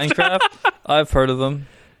from Minecraft. I've heard of them.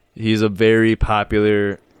 He's a very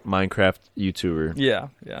popular Minecraft YouTuber. Yeah,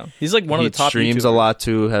 yeah. He's like one He of the top streams YouTubers. a lot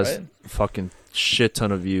too. Has right? fucking shit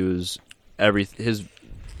ton of views.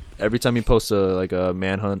 Every time he posts a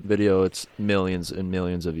manhunt video, it's millions and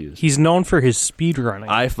millions of views. He's known for his speed running.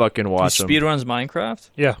 I fucking He watch him. speedruns Minecraft.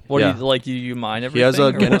 yeah. What Yeah. do you like? You mine everything. He has a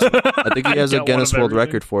or Guinness. what? I think he has a Got one Guinness of World everything.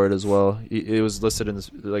 Record for it as well. It was listed in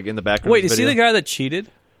this, like in the background. Wait, of is he video. the guy that cheated?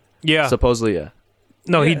 Yeah. Supposedly, yeah.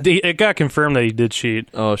 No, Yeah. it got confirmed that he did cheat.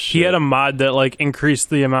 Oh shit. He had a mod that like increased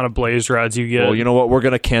the amount of blaze rods you get. Well, you know what? We're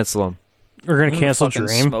gonna cancel him. We're gonna cancel Fucking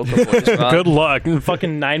Dream. smoke a blaze rod. Good luck.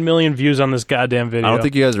 Fucking 9 million views on this goddamn video. I don't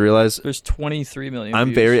think you guys realize. There's 23 million. I'm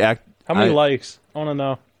views. very How many I- likes? I want to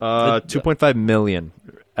know. 2.5 million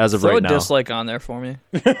as of Throw right a now. dislike on there for me.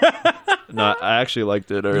 No, I actually liked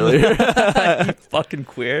it earlier, Fucking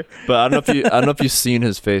queer. but I don't know if you've seen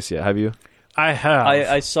his face yet. Have you? I have.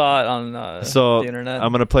 I saw it on So the internet.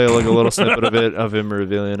 I'm gonna play like a little snippet of it of him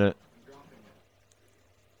revealing it.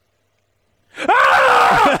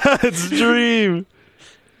 It's Dream.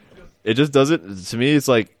 It just doesn't. To me, it's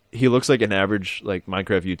like he looks like an average like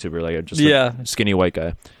Minecraft YouTuber, like just Yeah. skinny white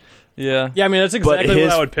guy. yeah. yeah, I mean that's exactly his-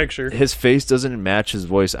 what I would picture. His face doesn't match his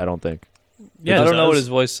voice. I don't think. Yeah, I don't know what does. his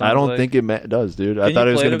voice sounds I don't like. think it does, dude. Can I thought you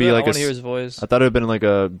it was play gonna a be bit? like I want to hear his voice. I thought it would have been like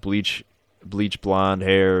a bleach blonde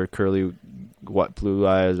hair, curly, blue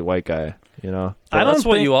eyes, white guy. You know. I don't That's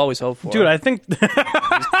what think- you always hope for. Dude, I think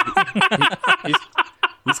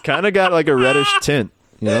He's He's kind of got like a reddish tint,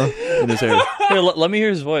 you know, in his hair. Here, let me hear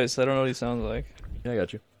his voice. I don't know what he sounds like. Yeah, I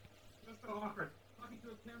got you. That's so awkward. Talking to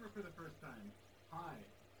a camera for the first time. Hi,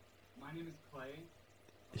 my name is Clay.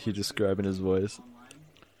 He describing his voice. Online.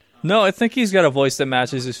 No, I think he's got a voice that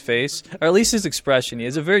matches his face, or at least his expression. He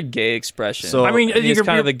has a very gay expression. So- I mean, He has your,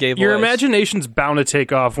 kind of a gay your voice. imagination's bound to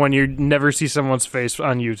take off when you never see someone's face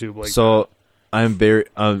on YouTube. Like, So I'm very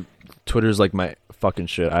Twitter's like my fucking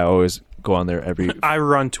shit. I always go on there every. I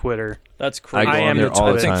run Twitter. That's I crazy. go I on am there the all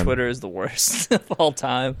I the think time. Twitter is the worst of all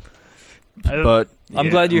time. But I'm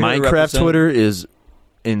glad you're here to Minecraft represent Twitter is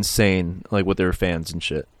insane, like with their fans and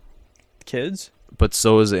shit. kids. But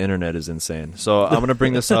so is the internet is insane. So I'm gonna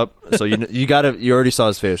bring this up. So you already saw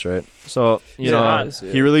his face, right? So you Yeah.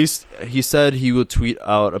 know he said he would tweet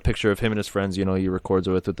out a picture of him and his friends. You know, he records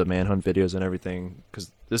with the manhunt videos and everything.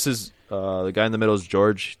 Because this is the guy in the middle is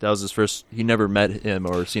George. That was his first. He never met him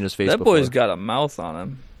or seen his face. That before. boy's got a mouth on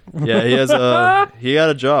him. Yeah, he got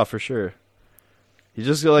a jaw for sure. He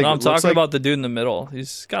just like No, I'm looks talking like- about the dude in the middle.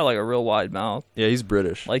 He's got like a real wide mouth. Yeah, he's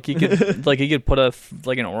British. Like he could put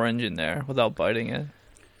like an orange in there without biting it.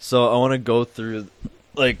 So I want to go through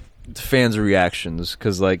like fans' reactions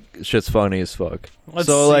because like shit's funny as fuck. Let's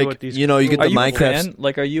so see like what these you know you get Are the you Minecraft. a fan?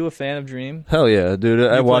 Like, are you a fan of Dream? Hell yeah, dude!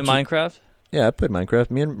 I You play watch. Minecraft. Yeah, I played Minecraft.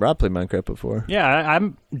 Me and Rob played Minecraft before. Yeah, I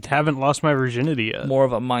haven't lost my virginity yet. More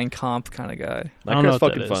of a Minecraft kind of guy. I don't know Minecraft's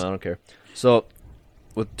what fucking that fun. is. I don't care. So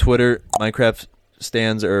with Twitter, Minecraft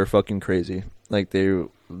stands are fucking crazy. Like they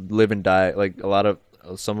live and die. Like a lot of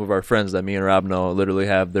some of our friends that me and Rob know literally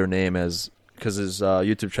have their name as because his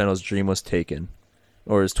YouTube channel's dream was taken,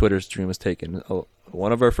 or his Twitter's dream was taken.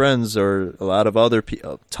 One of our friends or a lot of other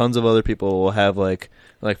tons of other people will have like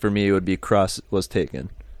for me it would be cross was taken.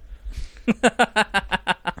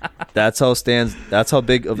 That's how stands. That's how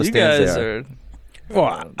big of a You stands guys they are. are.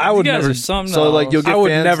 Well, I would you guys never. are something So like you'll else. get I would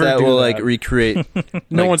fans never that do will that. like recreate.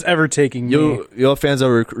 No like, one's ever taking me. you'll have fans that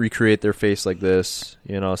will recreate their face like this,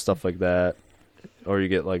 you know, stuff like that, or you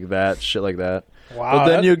get like that shit like that. Wow. But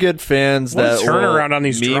then that- you get fans what a that turnaround will on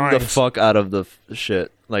these meme the drawings. fuck out of the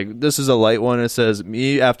shit. Like this is a light one. It says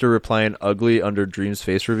me after replying ugly under Dream's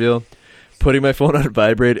face reveal, putting my phone on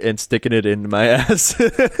vibrate and sticking it in my ass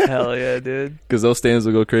Hell yeah, dude. because those stands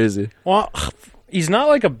will go crazy. well, he's not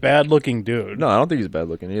like a bad looking dude. No, I don't think he's bad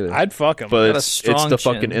looking either. I'd fuck him. but Got a it's strong the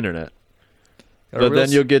chin. fucking internet. Got a But real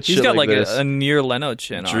then you'll get He's shit got like like this. a near Leno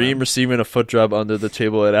chin. on Dream him. receiving a foot job under the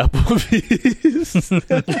table at Applebee's.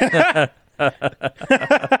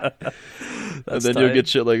 And then you'll tight. get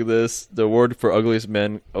shit like this. The award for ugliest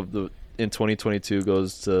men of the in 2022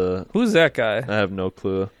 goes to Who's that guy? I have no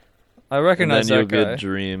clue. I And recognize then you'll that guy. get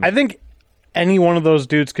Dream. I think any one of those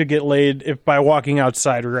dudes could get laid if by walking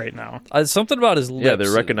outside right now. Something about his lips. Yeah, they're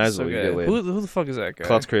is recognizable, so you get gay. laid. Who the fuck is that guy?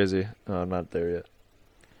 Cloud's crazy. Oh, I'm not there yet.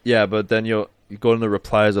 Yeah, but then you go in the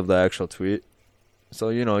replies of the actual tweet. So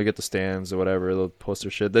you know you get the stands or whatever. They'll post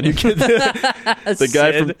their shit. Then you get the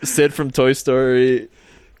guy Sid. from Sid from Toy Story.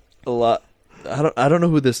 A lot. I don't know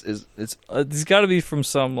who this is. It's He's got to be from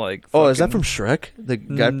some like. oh, is that fucking- from Shrek? The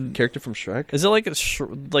guy Mm. character from Shrek? Is it like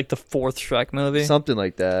like the fourth Shrek movie? Something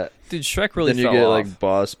like that. Dude, Shrek really then you fell get off. like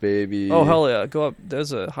Boss Baby. Oh hell yeah! Go up.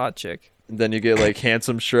 There's a hot chick. Then you get like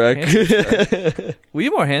Handsome Shrek. Handsome We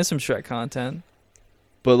need more handsome Shrek content.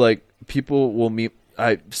 But like people will meet.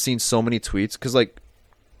 I've seen so many tweets because like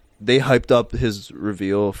they hyped up his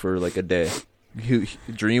reveal for like a day.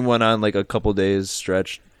 Dream went on like a couple days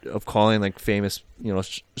stretch of calling like famous, you know,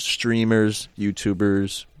 streamers,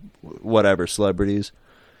 YouTubers, whatever, celebrities,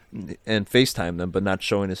 and FaceTime them, but not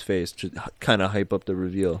showing his face to kind of hype up the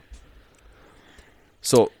reveal.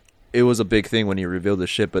 So it was a big thing when he revealed the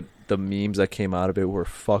shit, but the memes that came out of it were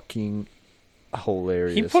fucking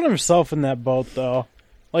hilarious. He put himself in that boat though.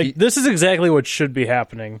 Like He- this is exactly what should be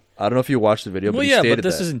happening. I don't know if you watched the video, Well, but he yeah, stated but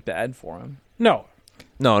this that. isn't bad for him. No,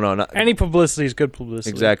 No, not any publicity is good publicity.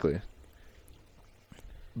 exactly.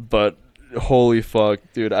 But holy fuck,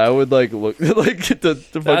 dude! I would like look like the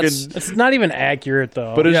fucking. That's- It's not even accurate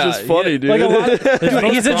though. But it's Yeah, just funny, yeah, dude. like a lot, dude, most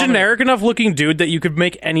he's a prominent- generic enough looking dude that you could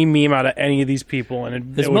make any meme out of any of these people,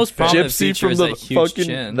 and His it would most fit. prominent Gypsy feature from is the that huge fucking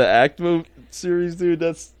chin. the Actmo series, dude.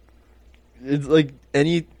 That's it's like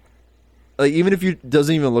any. Like even if you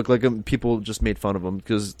doesn't even look like him, people just made fun of him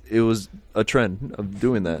because it was a trend of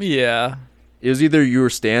doing that. Yeah. It was either you were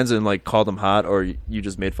stands and like called him hot, or you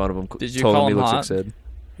just made fun of him. Did you told call he him looks hot? like Sid.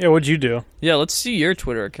 Yeah, what'd you do? Yeah, let's see your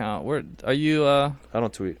Twitter account. Where are you? I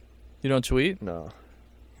don't tweet. You don't tweet? No,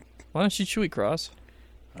 Why don't you tweet, Cross?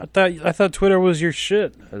 I thought Twitter was your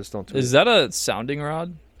shit. I just don't tweet. Is that a sounding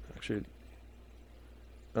rod? Actually,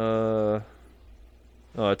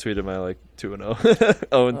 Oh, I tweeted my like 2-0,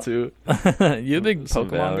 0-2. You a big Some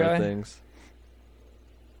Pokemon Valorant guy? things.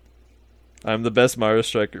 I'm the best Mario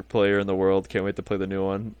Striker player in the world. Can't wait to play the new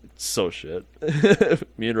one. It's so shit.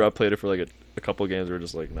 Me and Rob played it for like a couple games. We were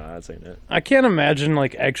just like, nah, that's ain't it. I can't imagine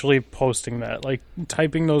like actually posting that, like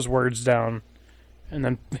typing those words down, and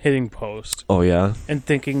then hitting post Oh yeah. and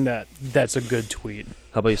thinking that that's a good tweet.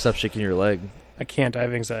 How about you stop shaking your leg? I can't. I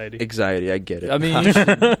have anxiety. Anxiety. I get it. I mean, you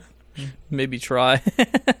should maybe try.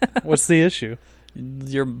 What's the issue?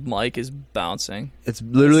 Your mic is bouncing. it's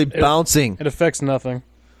literally It- bouncing. It affects nothing.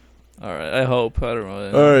 All right, I hope. I don't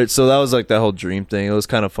know. All right, so that was like that whole dream thing. It was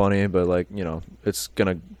kind of funny, but like it's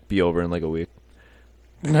gonna be over in like a week.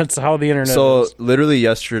 That's how the internet So is. literally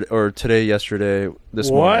yesterday, this What?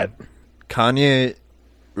 morning, Kanye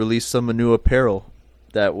released some new apparel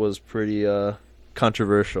that was pretty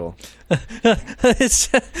controversial. It's-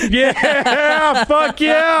 Yeah, fuck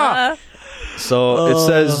yeah. So it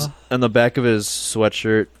says on the back of his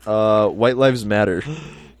sweatshirt, "White Lives Matter."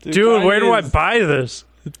 Dude, where do I Kanye's- buy this?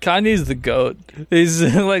 Kanye's the goat. He's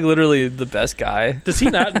like literally the best guy. Does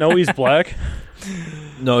he not know he's black?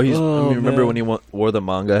 No, he's. Oh, remember man. when he wore the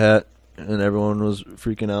manga hat and everyone was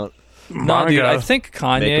freaking out? No, dude, I think Make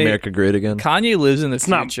Kanye. America great again. Kanye lives in the It's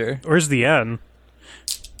not- future. Where's the N?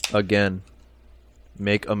 Again.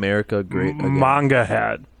 Make America great again. Manga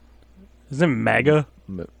hat. Isn't it MAGA?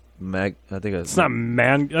 I think It's not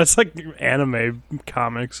man. That's like anime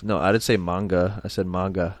comics. No, I didn't say manga. I said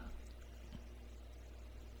manga.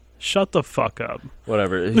 Shut the fuck up.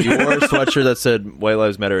 Whatever. He wore a sweatshirt that said "White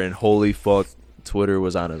Lives Matter," and holy fuck, Twitter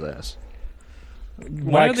was on his ass.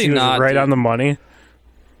 Why are Wax, they he was not right dude? on the money.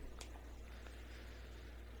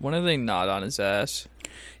 When are they not on his ass?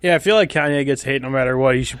 Yeah, I feel like Kanye gets hate no matter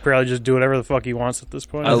what. He should probably just do whatever the fuck he wants at this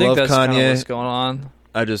point. I I think love that's kind of Kanye. what's going on.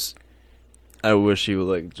 I wish he would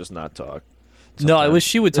like just not talk. No, I sometimes.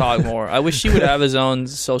 wish he would talk more. I wish he would have his own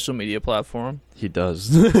social media platform. He does.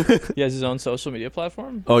 He has his own social media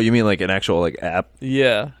platform. Oh, you mean like an actual like app?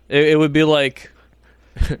 Yeah, it would be like,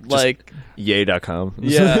 like Yay.com.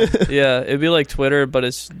 yeah, yeah. It'd be like Twitter, but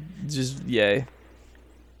it's just yay.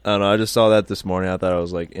 I don't know. I just saw that this morning. I thought it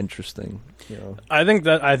was like interesting. You know, I think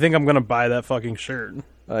I'm gonna buy that fucking shirt.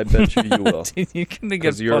 I bet you will Dude, you're gonna get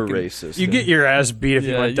because you're fucking, a racist. You get your ass beat if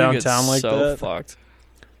you yeah, went you get downtown like so that. fucked.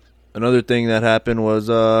 Another thing that happened was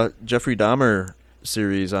Jeffrey Dahmer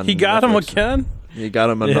series on. He got him Netflix. again. He got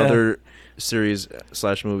him Yeah. another series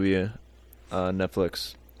 / movie on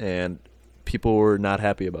Netflix, and people were not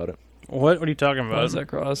happy about it. What are you talking What about? was that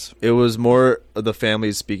cross? It was more of the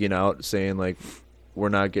families speaking out, saying like, "We're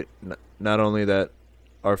not not only that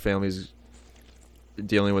our families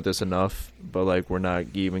dealing with this enough, but like we're not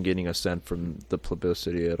even getting a cent from the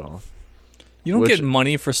publicity at all." You don't Which- get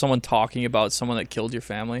money for someone talking about someone that killed your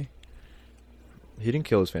family. He didn't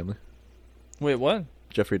kill his family. Wait, what?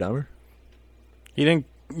 Jeffrey Dahmer. He didn't.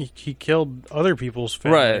 He killed other people's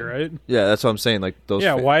family, right? Yeah, that's what I'm saying. Like those.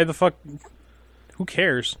 Yeah. Why the fuck? Who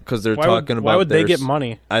cares? Because they're Why talking would, about. why would they their get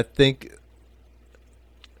money? I think.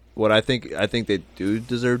 What I think they do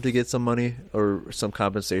deserve to get some money or some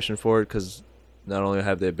compensation for it, because not only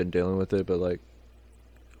have they been dealing with it, but like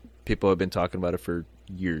people have been talking about it for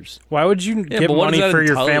years. Why would you get but what does money that for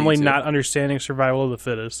your entitle you family to? not understanding survival of the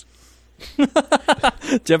fittest?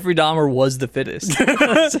 Jeffrey Dahmer was the fittest.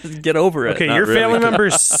 Get over it. Okay, Not your really. family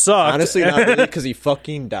members suck. Honestly, not really, because he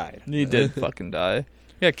fucking died. He did fucking die.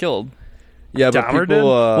 He got killed. Yeah, but Dahmer people. did?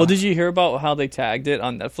 Well, did you hear about how they tagged it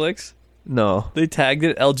on Netflix? No, They tagged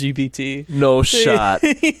it LGBT. no shot. Oh,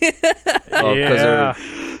 'cause yeah, they're-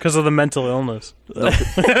 because of the mental illness.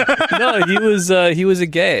 No, he was a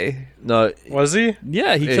gay. no, Was he?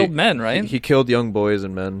 Yeah, he Hey, killed men, right? he killed young boys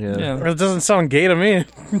and men. Yeah. Yeah. It doesn't sound gay to me.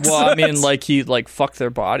 Well, I mean, like he like fucked their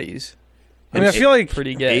bodies. I mean, I feel like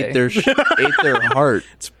Pretty gay. Ate their heart.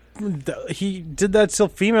 he did that to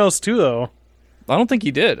females too, though. I don't think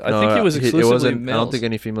he did. I think he was it exclusively wasn't. males. I don't think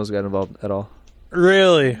any females got involved at all.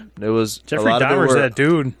 Really? It was Jeffrey a lot Dahmer's of them were, that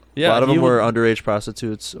dude. yeah, a lot of he them would- were underage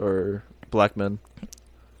prostitutes or black men.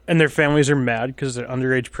 And their families are mad because their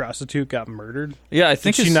underage prostitute got murdered. Yeah, I Did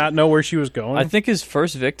think she his, not know where she was going? I think his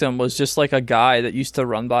first victim was just like a guy that used to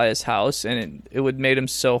run by his house, and it would made him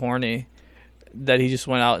so horny that he just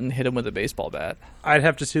went out and hit him with a baseball bat. I'd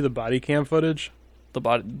have to see the body cam footage.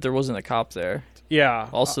 There wasn't a cop there. Yeah.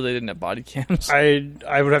 Also, they didn't have body cams.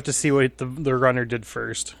 I would have to see what the runner did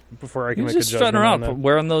first before I He can was make a just judgment strutting on around, that.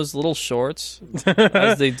 wearing those little shorts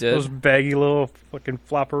as they did. Those baggy little fucking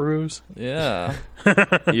flopperoos. Yeah.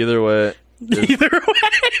 Either way, Either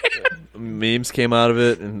way. memes came out of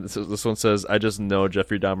it, and this one says, "I just know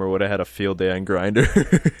Jeffrey Dahmer would have had a field day on Grinder."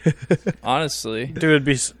 Honestly. Dude,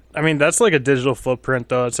 I mean, that's like a digital footprint,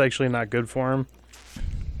 though. It's actually not good for him.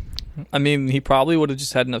 I mean, he probably would have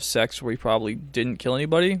just had enough sex where he probably didn't kill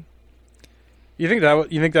anybody. You think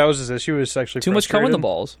that was his issue? Was sexually Too much cum in the frustrated?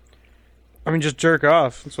 balls. I mean, just jerk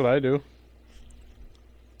off. That's what I do.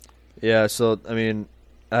 Yeah, so I mean,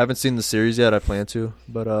 I haven't seen the series yet. I plan to,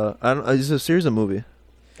 but I don't. Is it a series or movie?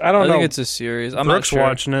 I don't I know. think it's a series. I'm not Brooke's sure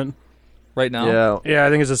watching it. right now. Yeah, Yeah, I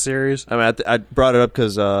think it's a series. I mean, I brought it up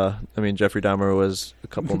because I mean, Jeffrey Dahmer was a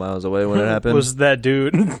couple miles away when it happened. Was that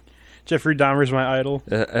dude? Jeffrey Dahmer's my idol.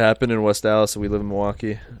 It happened in West Dallas. We live in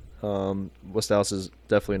Milwaukee. West Dallas is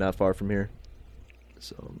definitely not far from here,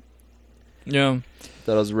 so Yeah,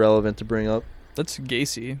 that was relevant to bring up. that's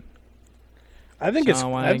Gacy. I think So it's.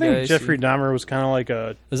 why I think Gacy? Jeffrey Dahmer was kind of like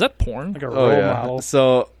a Is that porn? role model.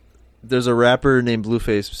 So there's a rapper named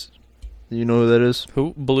Blueface. Do you know who that is?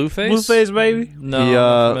 Who? Blueface? Blueface, baby. No. He, I'm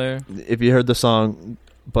not familiar. If you heard the song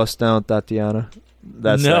 "Bust Down Tatiana,"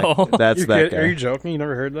 that's No. that's that guy. Are you joking? You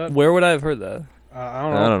never heard that? Where would I have heard that? I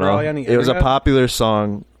don't know. I don't know. Probably on the It was a internet. popular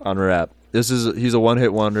song on rap. He's a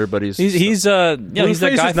one-hit wonder, but he's He's that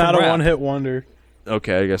Blueface guy is not from a rap. one-hit wonder.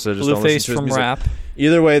 okay. I guess I just don't listen Blueface to his from music. rap.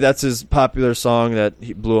 Either way, that's his popular song that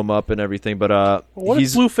he blew him up and everything. But What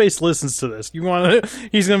he's if Blueface listens to this? You want to?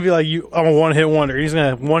 He's gonna be like, "You, I'm a one-hit wonder." He's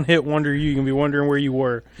gonna one-hit wonder you. You're gonna be wondering where you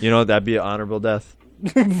were. that'd be an honorable death.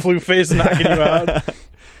 Blueface knocking you out.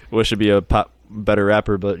 Wish it'd be a better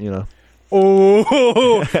rapper, but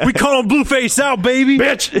Oh, we call him Blueface out, baby.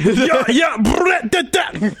 bitch.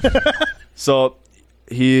 Yeah. So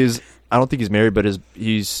I don't think he's married, but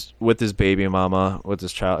he's with his baby mama, with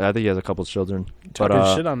his child. I think he has a couple children. Talking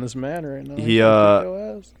But shit on this man right now.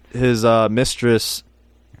 he, his mistress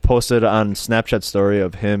posted on Snapchat story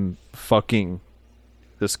of him fucking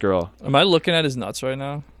this girl. Am I looking at his nuts right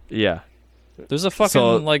now? Yeah. There's a fucking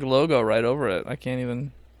So- logo right over it. I can't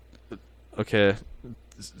even. Okay.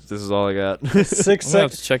 This is all I got. 6 I'm gonna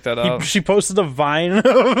have to seconds. check that out. She posted a Vine.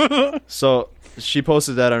 So she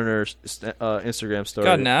posted that on her Instagram story.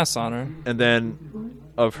 Got an ass on her. And then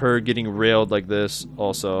of her getting railed like this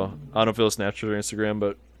also. I don't know if it was Snapchat or Instagram,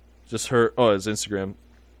 but just her. Oh, it's Instagram.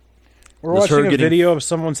 We're Just her watching a getting- video of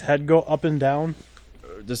someone's head go up and down.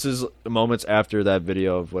 This is moments after that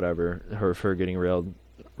video of whatever. Her getting railed,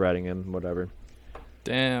 ratting him, whatever.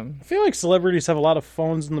 Damn. I feel like celebrities have a lot of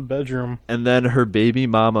phones in the bedroom. And then her baby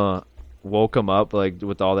mama woke him up like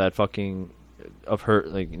with all that fucking of her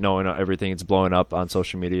like knowing everything it's blowing up on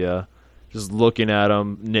social media, just looking at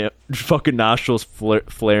him, fucking nostrils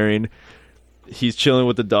flaring. He's chilling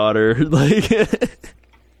with the daughter. Like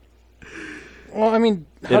Well, I mean,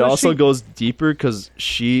 it also goes deeper because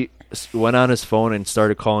she went on his phone and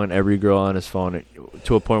started calling every girl on his phone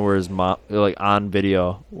to a point where his mom, like on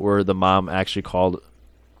video, where the mom actually called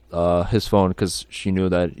his phone because she knew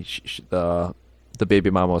that the baby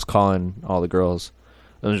mama was calling all the girls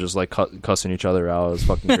and was just like cussing each other out. It was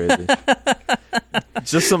fucking crazy.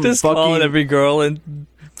 Just some Just fucking calling every girl and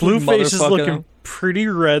Blueface is motherfucking looking them. pretty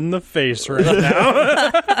red in the face right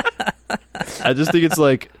now. I just think it's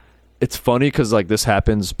like it's funny because like this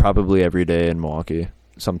happens probably every day in Milwaukee.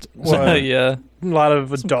 What? yeah. A lot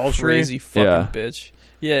of adultery. Crazy fucking Yeah. bitch.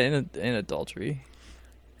 Yeah, in adultery.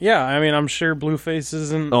 Yeah, I mean, I'm sure Blueface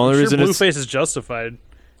isn't. The only I'm sure reason it's- Blueface is justified.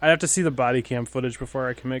 I have to see the body cam footage before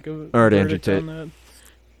I can make a All right, Andrew verdict on Tate. that.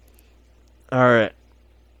 All right.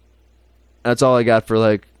 That's all I got for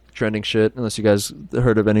like trending shit. Unless you guys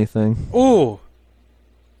heard of anything. Ooh.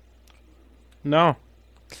 No.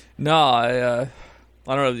 No, I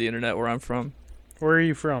don't have the internet where I'm from. Where are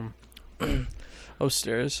you from?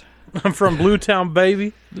 Upstairs. I'm from Bluetown,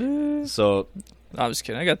 baby. So No, I'm just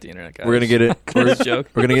kidding. I got the internet, guys. we're gonna get it. It's a joke.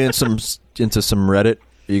 We're gonna get into some Reddit.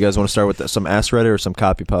 You guys want to start with some ass Reddit or some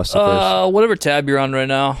copy pasta first? Whatever tab you're on right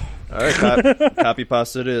now. All right, copy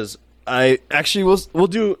pasta it is. I actually we'll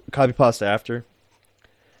do copy pasta after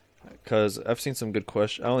because I've seen some good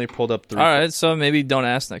questions. I only pulled up 3. All right, so maybe don't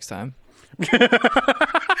ask next time.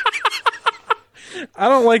 I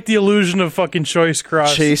don't like the illusion of fucking choice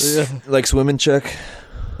cross. Chase likes women. Check.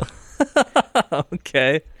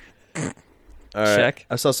 Okay. All right. Check.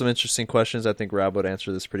 I saw some interesting questions. I think Rob would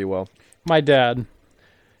answer this pretty well. My dad.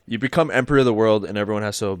 You become emperor of the world and everyone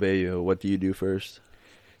has to obey you. What do you do first?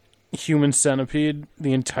 Human centipede.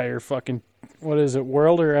 The entire fucking. What is it?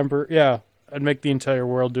 World or emperor? Yeah. I'd make the entire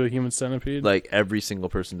world do a human centipede. Like every single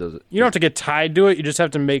person does it. You don't have to get tied to it. You just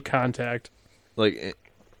have to make contact. Like,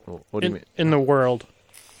 what do you mean? In the world.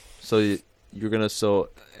 So you're gonna sew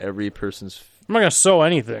every person's. I'm not going to sew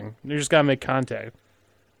anything. You just got to make contact.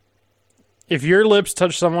 If your lips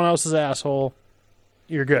touch someone else's asshole,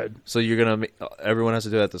 you're good. So you're gonna make everyone has to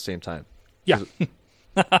do it at the same time. Yeah.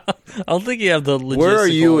 I don't think you have the logistical... Where are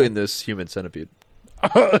you in this human centipede?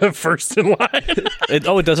 First in line. It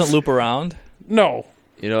doesn't loop around? No,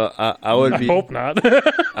 You know, I would I be. hope not.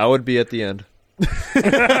 I would be at the end.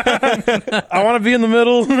 I want to be in the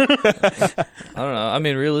middle. I don't know. I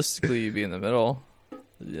mean, realistically, you'd be in the middle.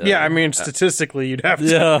 Yeah, I mean, statistically, you'd have to.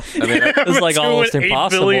 Yeah. I mean, It's like do almost an 8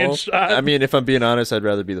 billion impossible. shot. I mean, if I'm being honest, I'd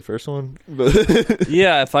rather be the first one. But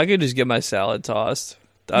Yeah, if I could just get my salad tossed.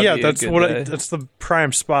 That'd yeah, be a that's good what. day. That's the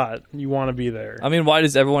prime spot. You want to be there. I mean, why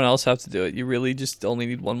does everyone else have to do it? You really just only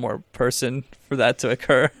need one more person for that to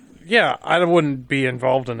occur. Yeah, I wouldn't be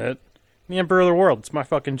involved in it. The Emperor of the World. It's my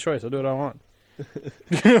fucking choice. I'll do what I want.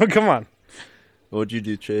 Come on. what would you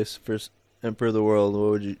do, Chase? First Emperor of the World.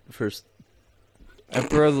 What would you first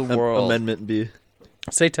Emperor of the world. amendment be?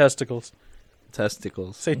 Say testicles.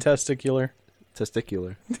 Testicles. Say testicular.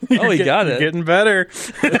 Testicular. Oh, he got You're it. getting better.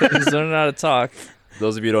 He's learning how to talk.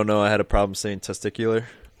 Those of you who don't know, I had a problem saying testicular.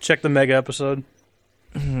 Check the mega episode.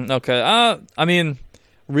 Okay. I mean,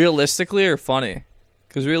 realistically or funny?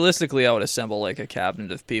 Because realistically, I would assemble like a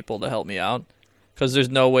cabinet of people to help me out. Because there's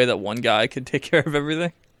no way that one guy could take care of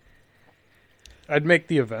everything. I'd make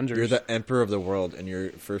the Avengers. You're the Emperor of the World, and your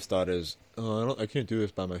first thought is, "Oh, I can't do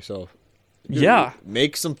this by myself." Dude, Yeah.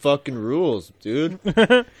 make some fucking rules, dude.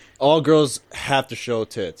 All girls have to show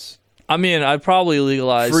tits. I mean, I'd probably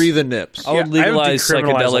legalize. Free the nips. I would Yeah, legalize I would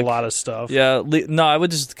decriminalize psychedelic. a lot of stuff. Yeah, no, I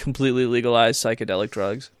would just completely legalize psychedelic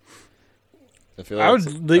drugs. I feel I would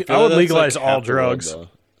that's- le- feel I would that's, legalize all half the world, drugs. though.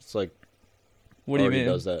 It's like What do you already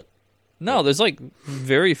mean? does that? No, there's like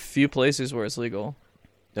very few places where it's legal.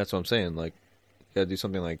 That's what I'm saying. Like, you gotta do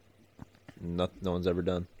something like no one's ever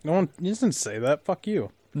done. No one you doesn't say that. Fuck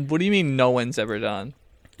you. What do you mean no one's ever done?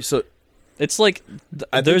 So It's like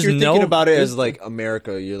I think there's you're no thinking about it there's- as like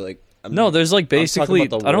America. You're like, no, there's like talking basically.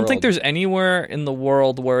 about the I don't think world. there's anywhere in the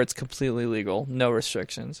world where it's completely legal, no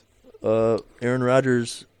restrictions. Aaron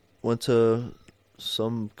Rodgers went to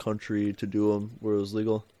some country to do them where it was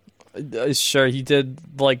legal. Sure, he did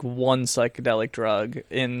like one psychedelic drug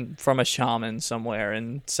from a shaman somewhere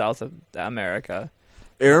in South America.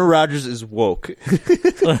 Aaron Rodgers is woke.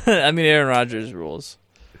 I mean, Aaron Rodgers rules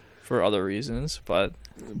for other reasons, but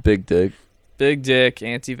Big dick. big dick,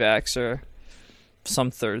 anti-vaxxer,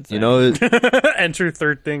 some third thing. You know, Enter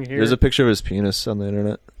third thing here. there's a picture of his penis on the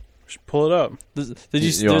internet. Should pull it up. Did You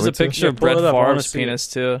you? want There's me a to? picture Yeah, of pull it Brett up, I wanna Favre's see it. penis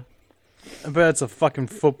too. I bet it's a fucking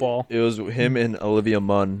football. It was him and Olivia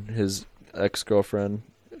Munn, his ex-girlfriend.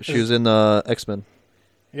 She was in X-Men.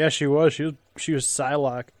 Yeah, she was. She was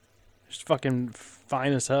Psylocke. She's fucking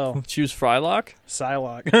fine as hell. Choose Frylock.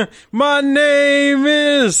 Psylocke. My name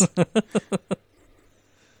is.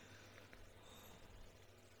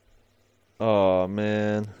 Oh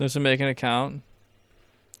man, There's a make an account.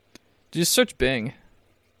 Just search Bing.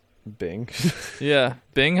 Bing. Yeah,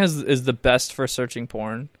 Bing is the best for searching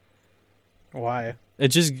porn. Why? It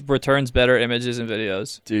just returns better images and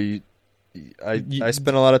videos. Dude, I You-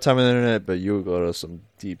 spend a lot of time on the internet, but you go to some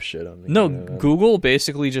deep shit on the No, internet. Google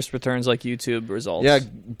basically just returns like YouTube results. Yeah,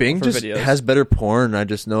 Bing for just videos. has better porn. I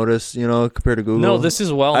just noticed, compared to Google. No, this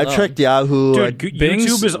is well I known. checked Yahoo. Dude, Bing's-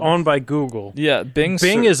 YouTube is owned by Google. Yeah, Bing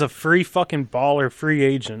is a free fucking baller, free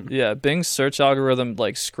agent. Yeah, Bing's search algorithm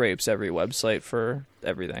like scrapes every website for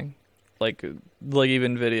everything, like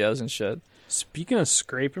even videos and shit. Speaking of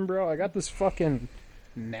scraping, bro, I got this fucking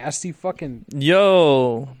nasty fucking.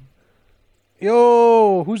 Yo,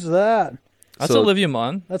 Yo, who's that? that's So- Olivia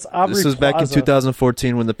Munn. That's Aubrey This was back in Plaza.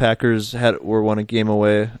 2014 when the Packers were one game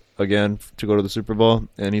away again to go to the Super Bowl,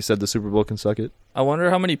 and he said the Super Bowl can suck it. I wonder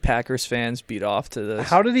how many Packers fans beat off to this.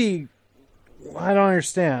 How did he? I don't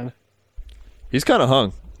understand. He's kind of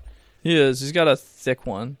hung. He is. He's got a thick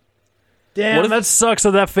one. Damn, What if- that sucks.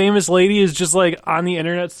 So that famous lady is just like on the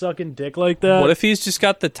internet sucking dick like that. What if he's just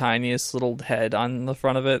got the tiniest little head on the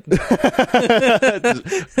front of it?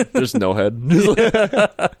 There's no head.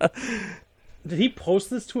 Did he post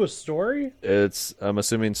this to a story? It's I'm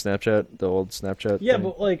assuming Snapchat, the old Snapchat. Yeah, thing.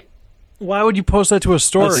 but like, why would you post that to a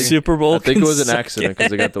story? The Super Bowl. I think it was an can accident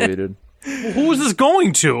because it got deleted. Who was this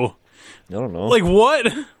going to? I don't know. Like what?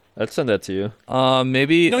 I'd send that to you. suck.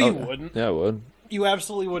 Maybe. No, you oh, wouldn't. Yeah, I would. You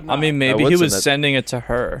absolutely would not. I mean, maybe would he send was that. sending it to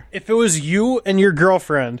her. if it was you and your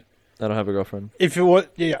girlfriend, I don't have a girlfriend. if it was,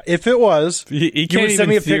 if it was, He you can't would send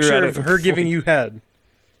me a even picture of theoretically- her giving you head.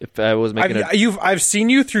 If I was making I've seen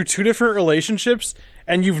you through 2 different relationships,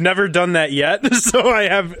 and you've never done that yet. So I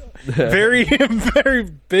have very, very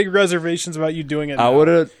big reservations about you doing it. I now. would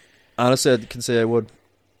have. Honestly, I can say I would.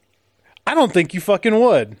 I don't think you fucking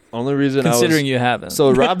would. Only reason Considering I you haven't. was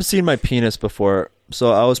so Rob's seen my penis before,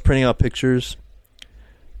 so I was printing out pictures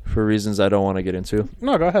for reasons I don't want to get into.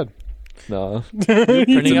 No, go ahead. No,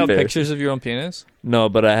 Printing out embarrassing. pictures of your own penis? no,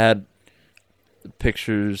 but I had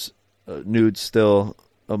pictures, nudes still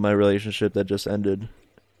of my relationship that just ended.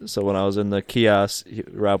 So when I was in the kiosk,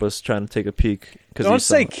 Rob was trying to take a peek. Don't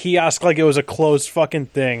say kiosk like it was a closed fucking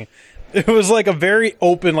thing. It was like a very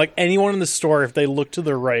open, like anyone in the store, if they look to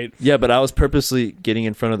the right. Yeah, but I was purposely getting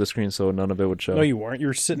in front of the screen so none of it would show. No, you weren't. You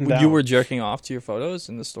were sitting down. You were jerking off to your photos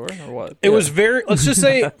in the store, or what? It was very, let's just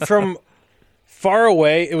say from far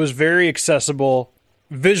away, it was very accessible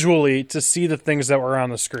visually to see the things that were on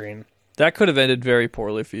the screen. That could have ended very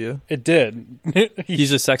poorly for you. It did.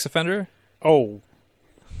 He's a sex offender? Oh.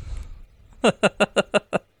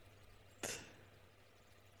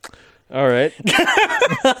 All right.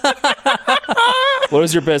 What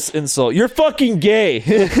is your best insult? You're fucking gay.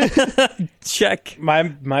 Check. My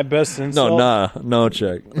best insult. no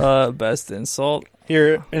check. Best insult.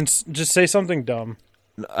 Here, and just say something dumb.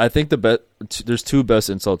 I think there's two best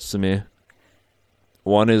insults to me.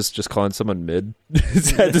 One is just calling someone mid. I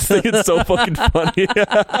just think it's so fucking funny.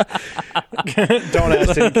 Don't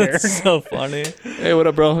ask, didn't care. So funny. Hey, what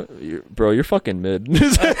up, bro? You're fucking mid.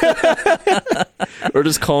 Or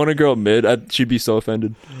just calling a girl mid. She'd be so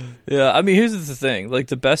offended. Yeah, I mean, here's the thing. Like,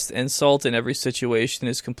 the best insult in every situation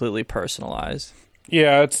is completely personalized.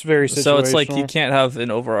 Yeah, it's very situational. So it's like you can't have an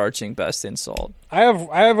overarching best insult. I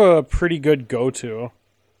have a pretty good go-to.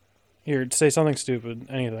 Here, say something stupid.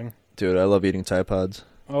 Anything. Dude, I love eating Tide Pods.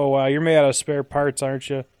 Oh, wow, you're made out of spare parts, aren't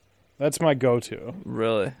you? That's my go-to.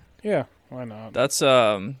 Really? Yeah, why not? That's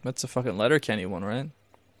a fucking Letterkenny one, right?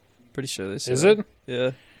 Pretty sure they say Is that. it?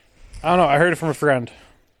 Yeah. I don't know. I heard it from a friend.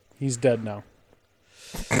 He's dead now.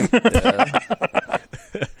 Yeah.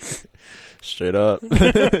 Straight up.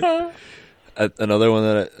 Another one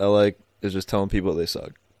that I like is just telling people they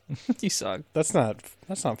suck. You suck. That's not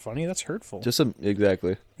funny. That's hurtful.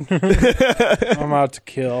 Exactly. I'm out to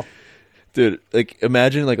kill. Dude, like,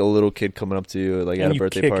 imagine like a little kid coming up to you like And at a you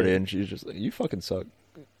birthday kick party it. and she's just like, you fucking suck.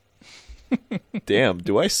 Damn,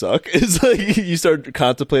 do I suck? It's like you start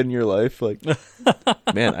contemplating your life like,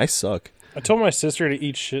 man, I suck. I told my sister to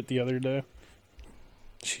eat shit the other day.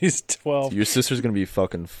 She's 12. Your sister's gonna be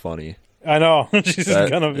fucking funny. I know. She's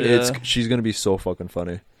gonna be. Yeah. She's gonna be so fucking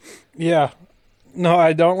funny. Yeah. No,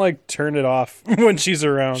 I don't like turn it off when she's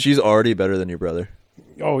around. She's already better than your brother.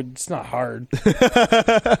 Oh, it's not hard.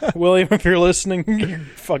 William, if you're listening, you're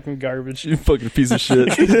fucking garbage. You fucking piece of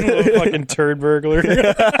shit. Little fucking turd burglar.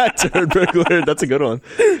 Turd burglar. That's a good one.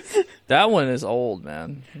 That one is old,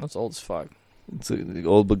 man. That's old as fuck. It's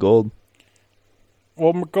old but gold.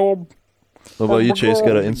 Oh my god. What about you, Chase?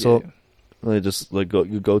 Got an Yeah. insult? Like just like your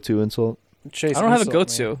go-to insult? Chase, I don't have a insult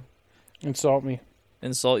me. go-to. Insult me.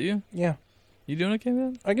 Insult you? Yeah, You doing okay,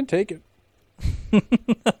 man? I can take it.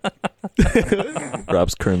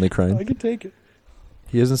 Rob's currently I crying. can take it.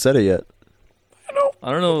 He hasn't said it yet.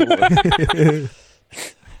 I don't know.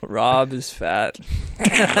 Rob is fat.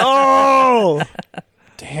 Oh!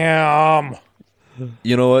 Damn.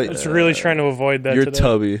 You know what? I was really trying to avoid that You're today.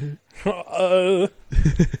 tubby.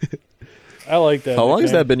 I like that. How long has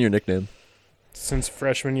nickname. that been your nickname? Since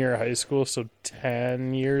freshman year of high school, so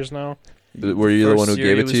 10 years now. Were you the one who First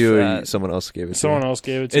year gave he it to was you, or fat. someone else gave it to Someone you? else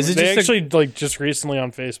gave it to Is me. it They just a- actually like just recently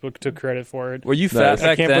on Facebook took credit for it. Were you Nice. fat I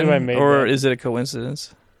back can't then, believe I made or that. is it a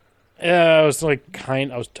coincidence? Yeah, I was like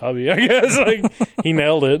I was tubby, I guess. Like he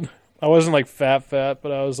nailed it. I wasn't like fat,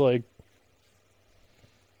 but I was like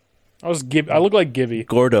I look like Gibby.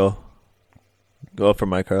 Gordo. Go up for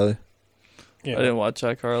Mike Harley. I Yeah. didn't watch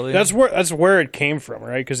iCarly. That's where it came from,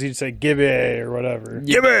 right? Because he'd say Gibby or whatever.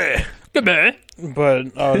 Gimme!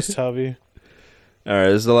 But I was tubby. All right,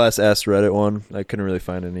 this is the last Ask Reddit one. I couldn't really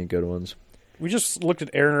find any good ones. We just looked at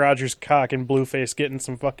Aaron Rodgers' cock and Blueface getting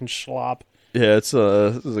some fucking schlop. Yeah, this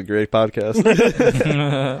is a great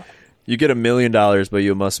podcast. You get $1 million, but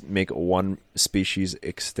you must make one species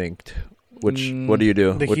extinct. Which what do you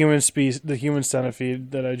do? The human centipede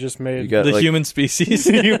that I just made. You got, the like- human species.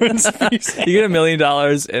 The human species. You get $1 million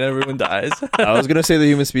and everyone dies. I was gonna say the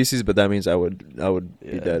human species, but that means I would be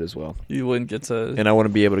Yeah. dead as well, You wouldn't get to. and I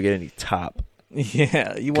wouldn't be able to get any top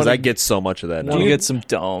Yeah, you because want I get so much of that. to Now. get some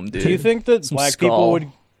dome, dude. Do you think that Some black skull. people would,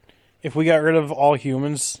 if we got rid of all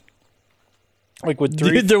humans, like would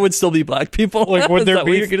Dude, there would still be black people? like would Is there that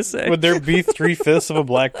be what you're gonna say? would there be 3/5 of a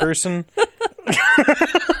black person?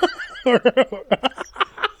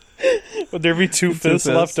 Would there be 2/5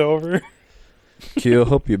 2/5? left over? Q,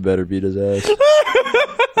 hope you better beat his ass.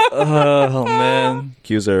 Oh man,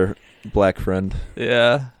 Q's our black friend.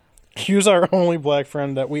 yeah. Q's our only black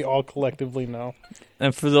friend that we all collectively know.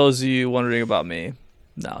 And for those of you wondering about me,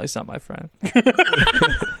 no, he's not my friend.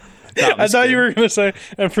 I thought you were gonna say,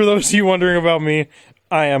 and for those of you wondering about me,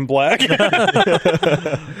 I am black.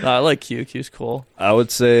 I like Q. Q's cool. I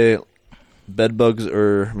would say bed bugs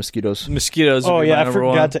or mosquitoes. Mosquitoes. Would Oh be yeah, my I number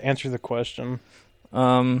forgot one. to answer the question.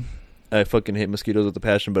 I fucking hate mosquitoes with a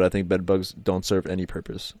passion, but I think bed bugs don't serve any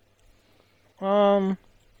purpose.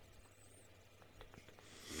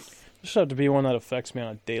 Just have to be one that affects me on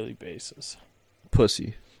a daily basis.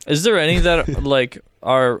 Pussy. Is there any that like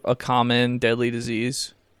are a common deadly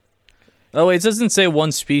disease? Oh wait, it doesn't say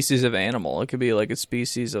one species of animal. It could be like a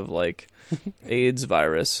species of like AIDS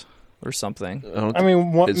virus or something. I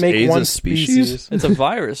mean, Is make AIDS one a species? It's a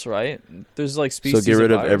virus, right? There's like species. So get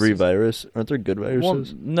rid of every viruses. virus. Aren't there good Well,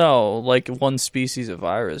 viruses? no, like one species of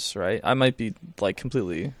virus, right? I might be like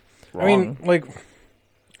completely wrong. I mean, like,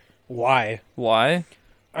 why? Why?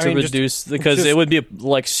 I To mean, reduce because just- it would be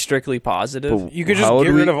like strictly positive. But you could just how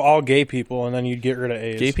get would rid we- of all gay people, and then you'd get rid of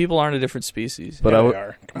AIDS. Gay people aren't a different species. But Yeah, I they would.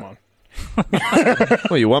 are. Come on.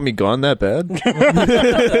 Oh, you want me gone that bad?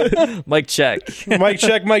 Mike, check. Mic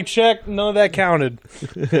check, mic check. None of that counted.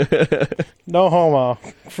 No homo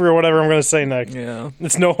for whatever I'm going to say next. Yeah.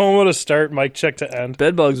 It's no homo to start, mic check to end.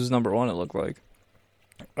 Bedbugs was number one. It looked like.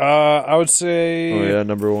 I would say. Oh yeah,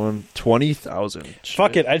 number one. 20,000.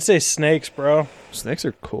 Fuck it. I'd say snakes, bro. Snakes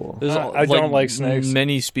are cool. There's I don't like snakes.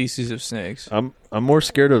 Many species of snakes. I'm more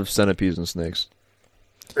scared of centipedes than snakes.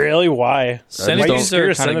 Really? Why? I Why just are don't- you Centipedes scared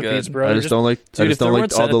are of kind of centipedes, good. bro? I They're just don't like. Dude, I just if there don't like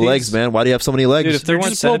weren't all the legs, centipedes- man. Why do you have so many legs? Dude, if there They're weren't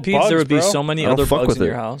just little centipedes, there would be bugs, so bro. many I don't other fuck bugs with in it.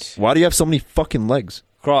 your house. Why do you have so many fucking legs?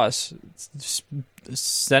 Cross.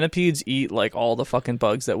 Centipedes eat like all the fucking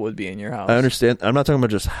bugs that would be in your house. I understand. I'm not talking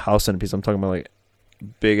about just house centipedes. I'm talking about like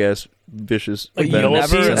big ass vicious. Like You yellow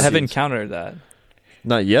venomous never centipedes? have centipedes. encountered that.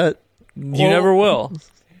 Not yet. You Well- never will,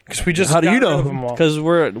 Because we just How do got you rid know? of them all. because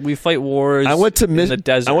we fight wars. I went to in the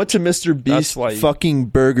desert. I went to Mr. Beast why you- fucking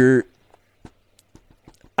burger.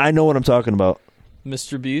 I know what I'm talking about.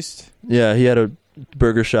 Mr. Beast. Yeah, he had a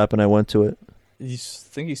burger shop and I went to it.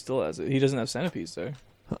 Think he still has it. He doesn't have centipedes there.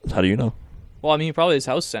 How do you know? Well, I mean, he probably has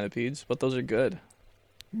house centipedes, but those are good.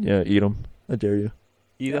 Yeah, eat them. I dare you.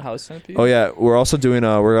 Eat a house centipede. Oh yeah, we're also doing.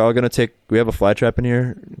 We're all gonna take. We have a fly trap in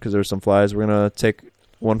here because there's some flies. We're gonna take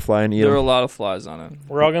one fly and eat There are a them. lot of flies on it.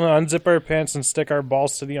 We're all going to unzip our pants and stick our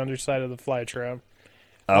balls to the underside of the fly trap.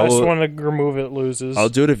 I Last will, one to remove it loses. I'll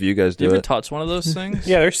do it if you guys Do you do ever it. touch one of those things?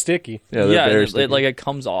 Yeah, they're sticky. Yeah, they're very and sticky. like it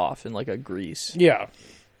comes off in like a grease. Yeah.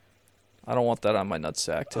 I don't want that on my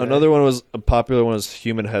nutsack today. Another one was a popular one was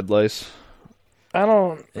human head lice. I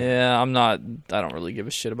don't. Yeah, I don't really give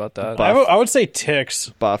a shit about that. I would say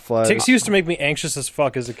ticks. Botfly. Ticks used to make me anxious as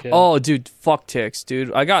fuck as a kid. Oh, dude, fuck ticks,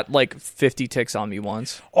 dude. I got like 50 ticks on me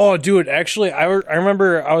once. Oh, dude, actually, I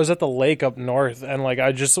remember I was at the lake up north, and like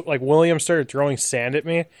I just like William started throwing sand at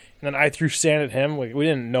me, and then I threw sand at him. Like we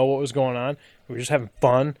didn't know what was going on. We were just having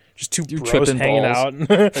fun, just two You're bros tripping hanging balls.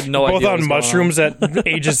 out, Had no both idea what on was going mushrooms at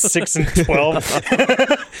ages 6 and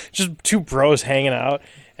 12. Just two bros hanging out.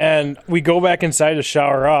 And we go back inside to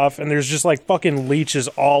shower off, and there's just like fucking leeches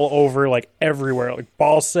all over, like everywhere, like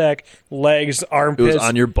ball sack, legs, It armpits. was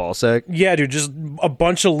on your ball sack. Yeah, dude, just a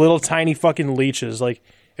bunch of little tiny fucking leeches. Like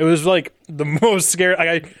it was like the most scary.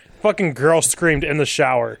 Like, I fucking girl screamed in the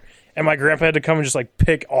shower, and my grandpa had to come and just like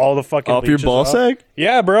pick all the fucking Off your leeches ball off. sack?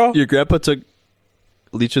 Yeah, bro. Your grandpa took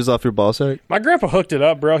leeches off your ball sack? My grandpa hooked it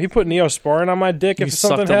up, bro. He put Neosporin on my dick You if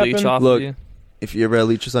something sucked a leech happened. off Look, of you. If you ever had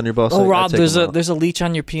leeches on your ball sack, Oh, I'd Rob, take there's them a out. there's a leech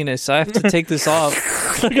on your penis. I have to take this off.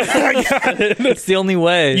 I got it. It's the only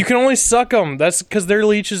way. You can only suck them. That's because they're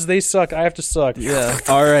leeches. They suck. I have to suck. yeah.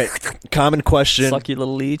 All right. Common question. Suck you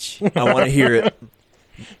little leech. I want to hear it.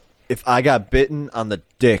 If I got bitten on the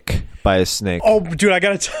dick by a snake, Oh, dude, I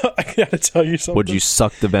gotta tell you something. would you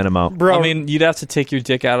suck the venom out? bro? I mean, you'd have to take your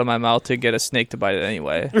dick out of my mouth to get a snake to bite it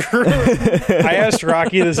anyway. I asked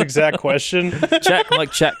Rocky this exact question. Check,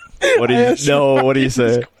 Mike, check. What do you know? What do you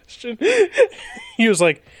say? He was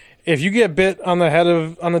like, "If you get bit on the head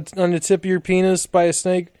of on the tip of your penis by a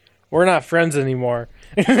snake, we're not friends anymore,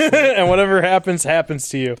 and whatever happens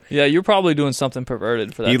to you." Yeah, you're probably doing something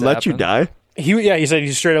perverted for that. He to let you happen. die? He said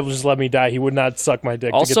he straight up just let me die. He would not suck my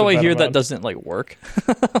dick. to Also, get I the hear venom that out. doesn't like work.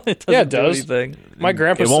 It Yeah, it do does. anything. My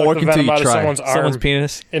grandpa It won't sucked work the until venom you out of try. someone's Someone's arm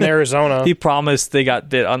penis. in Arizona. He promised they got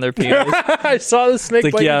bit on their penis. I saw the snake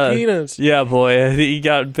Like, bite yeah. your penis. Yeah, boy, he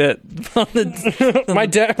got bit. On the...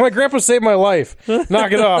 My grandpa saved my life.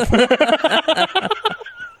 Knock it off.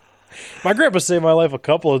 My grandpa saved my life a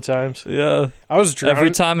couple of times. Yeah, I was drowning.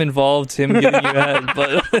 every time involved him getting you head,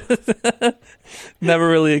 but never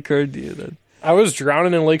really occurred to you that. I was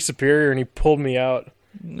drowning in Lake Superior, and he pulled me out.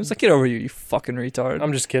 It was like, get over here, you fucking retard.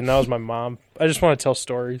 I'm just kidding. That was my mom. I just want to tell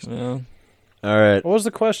stories. Yeah. All right. What was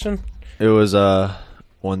the question? It was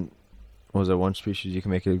when Was it one species you can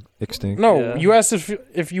make it extinct? No, Yeah. you asked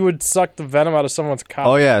if you would suck the venom out of someone's cock.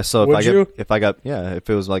 Oh yeah. So Would you? if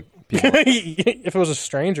it was like people, If it was a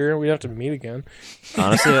stranger, we'd have to meet again.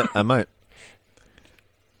 honestly, I might.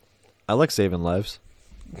 I like saving lives.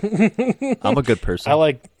 I'm a good person. I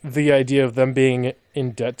like the idea of them being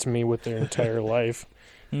in debt to me with their entire life.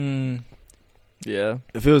 Yeah.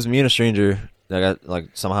 If it was me and a stranger that got like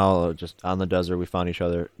somehow just on the desert, we found each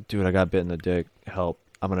other. Dude, I got bit in the dick. Help!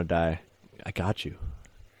 I'm gonna die. I got you.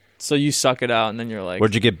 So you suck it out, and then you're like,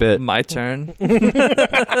 Where'd you get bit? my turn.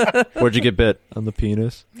 Where'd you get bit? On the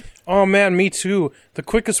penis. Oh man, me too. The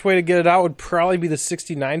quickest way to get it out would probably be the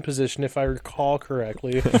 69 position, if I recall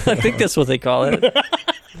correctly. I think that's what they call it.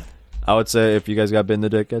 I would say if you guys got bit in the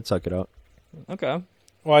dick, I'd suck it out. Okay.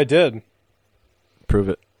 Well, I did. Prove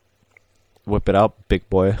it. Whip it out, big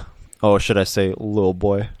boy. Oh, should I say little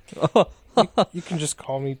boy? You can just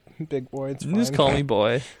call me big boy. It's fine. Just call me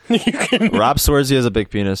boy. Rob swears he has a big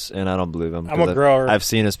penis, and I don't believe him. I'm a 'cause grower. I've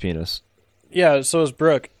seen his penis. Yeah, so is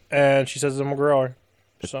Brooke, and she says I'm a grower.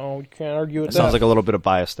 So you can't argue with It that. sounds like a little bit of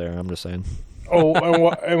bias there. I'm just saying. Oh,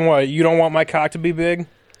 and what? You don't want my cock to be big?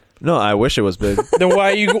 No, I wish it was big. Then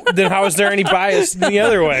why you? Then how is there any bias the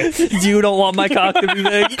other way? You don't want my cock to be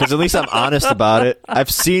big? Because at least I'm honest about it. I've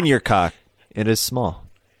seen your cock. It is small.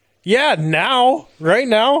 Yeah, right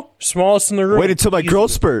now, smallest in the room. Wait until my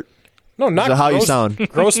growth spurt. No, not Is that how you growth- sound?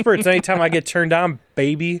 Growth spurts. Anytime I get turned on,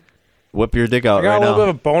 baby. Whip your dick I out got right a little bit now.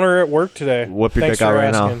 of a boner at work today. Whip your Thanks dick out for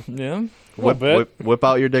right now. asking. Yeah. Whip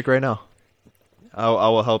out your dick right now. I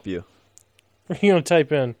will help you. You gonna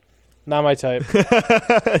type in? Not my type.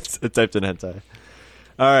 It's typed in hentai.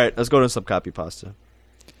 All right, let's go to some copy pasta.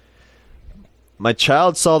 My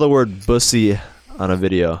child saw the word bussy on a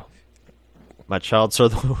video. My child saw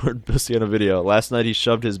the word bussy on a video. Last night he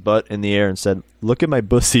shoved his butt in the air and said, "Look at my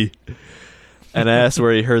bussy." And I asked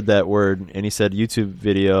where he heard that word, and he said YouTube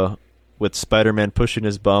video with Spider-Man pushing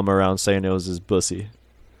his bum around saying it was his bussy.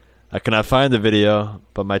 I cannot find the video,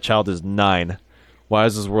 but my child is 9. Why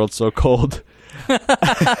is this world so cold?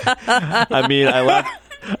 I mean, I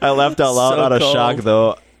laughed out loud So out of cold. shock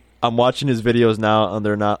though. I'm watching his videos now, and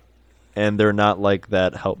they're not like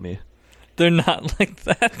that. Help me. They're not like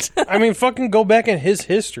that. I mean, fucking go back in his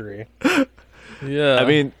history. Yeah. I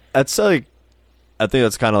mean, that's like, I think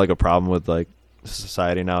that's kind of like a problem with like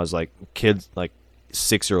society now. Is like kids, like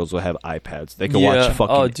 6-year-olds will have iPads. They can Yeah. watch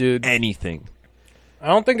fucking Oh, dude. anything. I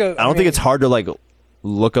don't think. I don't think it's hard to like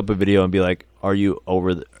look up a video and be like, "Are you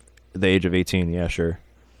over the age of 18?" Yeah, sure.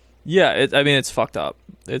 yeah. I mean, it's fucked up.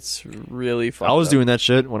 It's really fucked up. I was doing that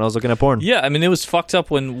shit when I was looking at porn. Yeah, I mean, it was fucked up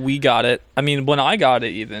when we got it. I mean, when I got it,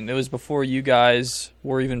 even it was before you guys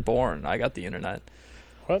were even born. I got the internet.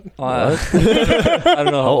 What? I don't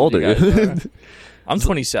know How old are you? guys are. I'm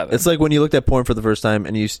 27. It's like when you looked at porn for the first time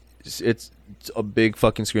and it's a big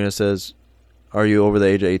fucking screen that says, "Are you over the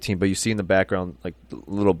age of 18?" But you see in the background like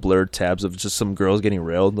little blurred tabs of just some girls getting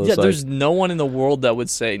railed. It's yeah, like, there's no one in the world that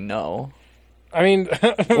would say no. I mean,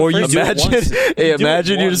 Or you do it imagine, once. hey, You do it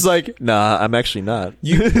imagine you're just once. like, "Nah, I'm actually not."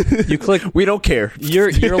 You click. We don't care.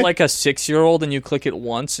 You're like a 6-year-old and you click it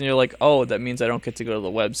once and you're like, oh, that means I don't get to go to the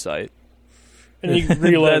website. and you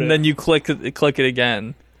reload and it. then you click it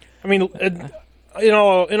again. I mean, in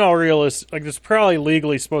all realist, like, it's probably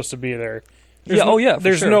legally supposed to be there. Yeah, oh yeah, for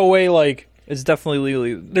There's sure. no way, like, It's definitely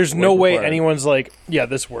legally. there's no way required. anyone's like, yeah,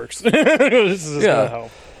 this works. This is Yeah. gonna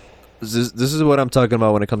help. This is what I'm talking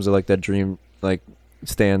about when it comes to like that dream like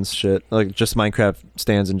stands shit, like just Minecraft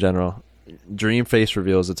stands in general. Dream face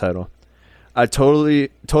reveal is the title. I totally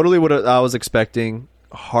what I was expecting.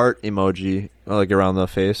 Heart emoji like around the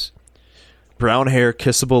face, brown hair,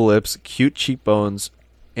 kissable lips, cute cheekbones,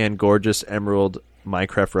 and gorgeous emerald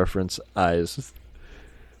Minecraft reference eyes.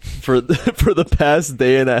 For the past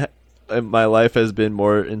day and a half, my life has been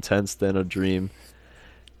more intense than a dream.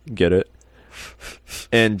 Get it?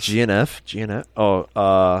 And GNF.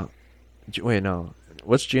 Oh, wait, no.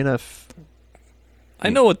 What's GNF? I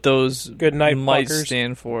know what those Good night, might fuckers.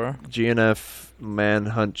 stand for. GNF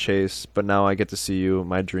manhunt chase, but now I get to see you,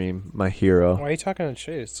 my dream, my hero. Why are you talking to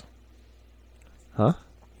Chase? Huh?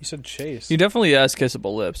 You said Chase. He definitely has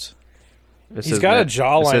kissable lips. It He's says got a It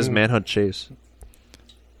says jawline. manhunt chase.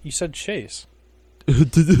 You said Chase. And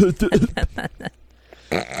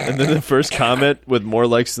then the first comment with more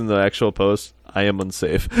likes than the actual post, I am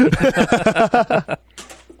unsafe.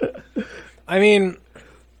 I mean,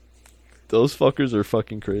 Those fuckers are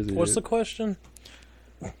fucking crazy. what's the dude. question?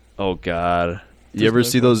 Oh god. You There's ever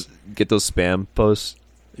no see get those spam posts?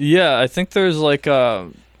 Yeah, I think there's like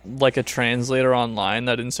a translator online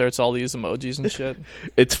that inserts all these emojis and shit.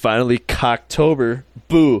 It's finally Cocktober.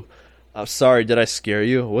 Boo. I'm sorry, did I scare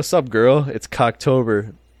you? What's up, girl? It's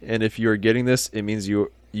Cocktober, and if you are getting this, it means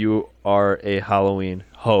you are a Halloween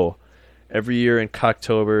hoe. Every year in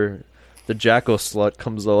Cocktober, the jackal slut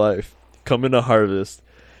comes alive. Coming to harvest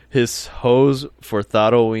his hoes for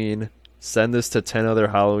Thotoween. Send this to 10 other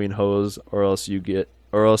Halloween hoes, or else you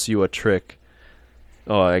a trick.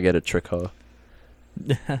 Oh, I get a trick hoe.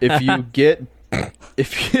 If you get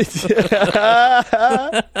if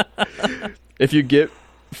you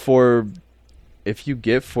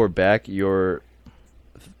get for back your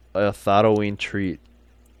a Thotoween treat.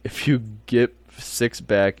 If you get 6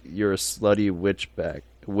 back, you're a slutty witch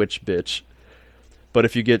bitch. But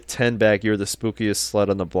if you get 10 back, you're the spookiest slut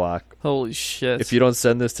on the block. Holy shit. If you don't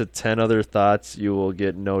send this to 10 other thoughts, you will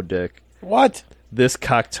get no dick. What? This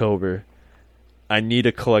Cocktober, I need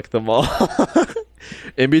to collect them all.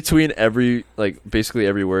 In between basically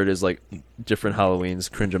every word is like different Halloweens,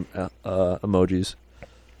 cringe emojis.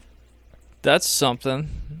 That's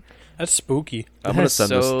something. That's spooky. I'm gonna That's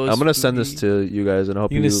send this. so I'm gonna send this spooky. to you guys, and I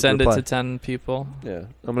hope You you can send reply. it to 10 people. Yeah,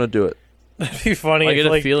 I'm gonna do it. That'd be funny. I if, get a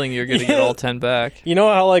like, feeling you're going to get all 10 back. You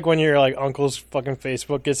know how like when your like uncle's fucking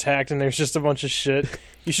Facebook gets hacked and there's just a bunch of shit?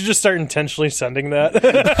 You should just start intentionally sending that.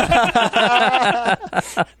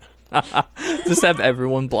 Just have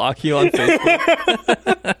everyone block you on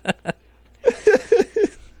Facebook.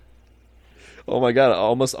 Oh my god!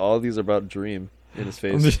 Almost all of these are about Dream in his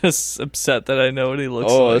I'm face. just upset that I know what he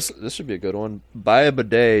looks Oh, like. this should be a good one. Buy a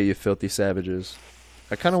bidet, you filthy savages.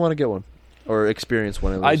 I kind of want to get one or experience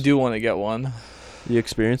one of those. I do want to get one. You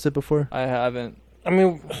experienced it before? I haven't. I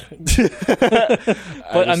mean,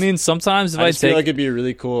 But I mean, sometimes if I I just feel take, like it'd be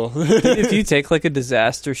really cool. if you take like a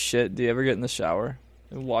disaster shit, do you ever get in the shower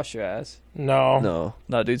and wash your ass? no. No,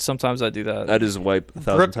 No, dude. Sometimes I do that. I just wipe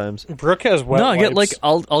 1,000 Brooke- times. Brooke has wet no, I get like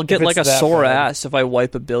wipes. I'll get if like a it's that sore bad. ass if I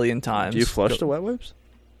wipe a billion times. Do you flush the wet wipes?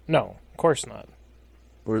 No, of course not.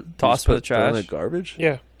 Or you Toss just by the throw in trash? the garbage?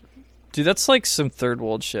 Yeah. Dude, that's like some third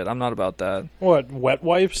world shit. I'm not about that. What, wet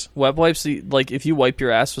wipes? Wet wipes, like if you wipe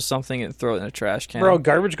your ass with something and throw it in a trash can. Bro,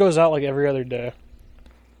 garbage goes out like every other day.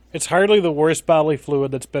 It's hardly the worst bodily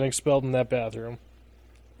fluid that's been expelled in that bathroom.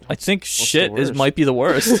 I think the shit worst? might be the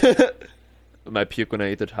worst. Am I puke when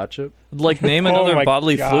I eat the hot chip? Like name Oh another my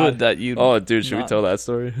bodily God. fluid that you. Oh, dude, should we Not- tell that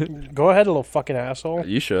story? Go ahead, little fucking asshole.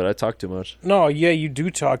 You should. I talk too much. No, yeah, you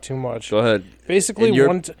do talk too much. Go ahead. Basically, In your-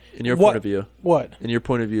 one. In your What? point of view. What? In your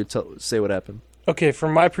point of view, say what happened. Okay,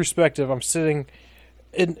 from my perspective, I'm sitting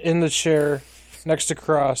in the chair next to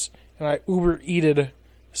Cross, and I Uber eated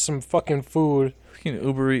some fucking food. You can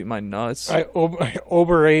Uber eat my nuts. I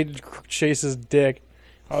Uber ate Chase's dick.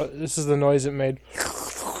 This is the noise it made.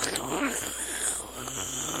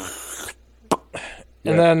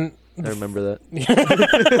 Yeah. And then I remember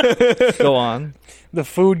that. Go on. the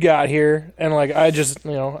food got here, and like I just,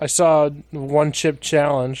 I saw one chip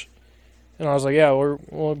challenge, and I was like, yeah,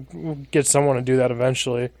 we'll get someone to do that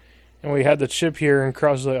eventually. And we had the chip here, and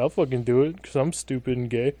Cross was like, I'll fucking do it because I'm stupid and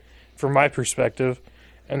gay, from my perspective.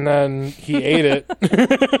 And then he ate it.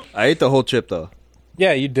 I ate the whole chip though.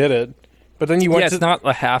 Yeah, you did it. But then you went Yeah, to it's not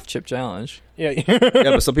a half chip challenge. yeah. Yeah,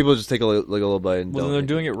 but some people just take a little bite and Well, then don't. they're eat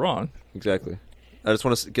doing it wrong. Exactly. I just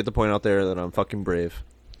want to get the point out there that I'm fucking brave.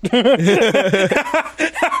 I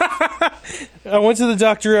went to the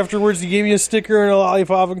doctor afterwards. He gave me a sticker and a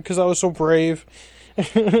lollipop because I was so brave.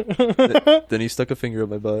 Then he stuck a finger up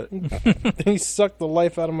my butt. Then he sucked the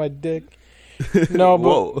life out of my dick. No,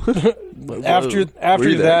 but Whoa. after Were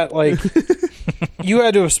you there? that, like, you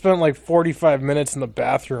had to have spent like 45 minutes in the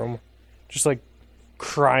bathroom, just like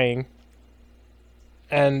crying,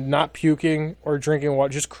 and not puking or drinking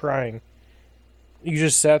water, just crying. You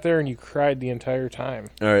just sat there and you cried the entire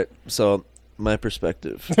time. All right. So my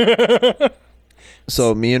perspective.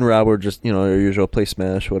 So me and Rob were just, our usual play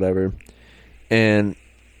Smash, whatever. And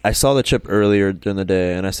I saw the chip earlier during the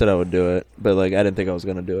day, and I said I would do it, but like I didn't think I was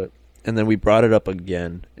gonna do it. And then we brought it up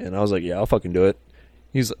again, and I was like, "Yeah, I'll fucking do it."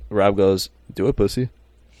 Rob goes, "Do it, pussy."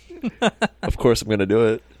 Of course I'm gonna do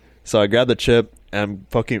it. So I grabbed the chip, and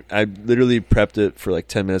I literally prepped it for like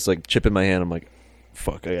 10 minutes, like chip in my hand. I'm like,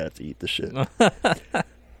 "Fuck, I got to eat this shit."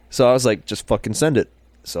 So I was like, "Just fucking send it."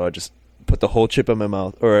 So I just put the whole chip in my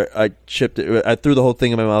mouth, or I chipped it. I threw the whole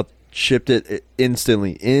thing in my mouth, chipped it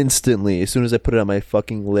instantly. As soon as I put it on my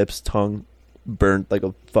fucking lips, tongue burned like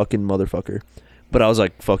a fucking motherfucker. But I was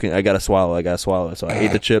like, fucking, I gotta swallow it. So I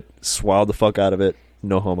ate the chip, swallowed the fuck out of it.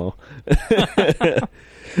 No homo.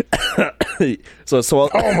 So I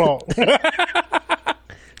swallowed. Homo.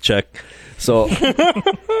 Check. So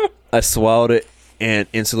I swallowed it, and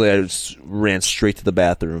instantly I just ran straight to the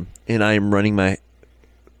bathroom. And I am running my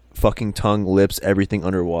fucking tongue, lips, everything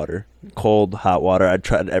underwater. Cold, hot water. I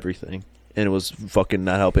tried everything, and it was fucking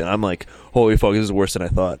not helping. I'm like, holy fuck, this is worse than I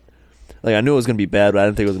thought. Like, I knew it was gonna be bad, but I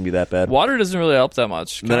didn't think it was gonna be that bad. Water doesn't really help that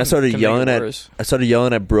much. And then I started yelling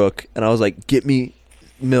at Brooke, and I was like, get me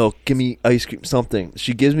milk, give me ice cream, something.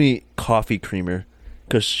 She gives me coffee creamer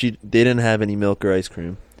because they didn't have any milk or ice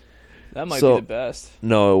cream. That might be the best.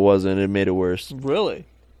 No, it wasn't. It made it worse. Really?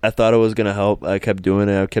 I thought it was gonna help. I kept doing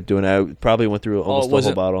it. I probably went through almost the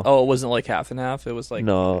whole bottle. Oh, it wasn't like half and half. It was like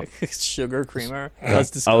No. sugar creamer. That's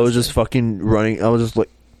disgusting. I was just fucking running. I was just like,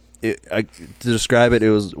 to describe it, it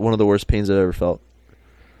was one of the worst pains I've ever felt.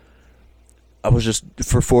 I was just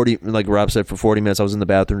for 40, like Rob said, for 40 minutes. I was in the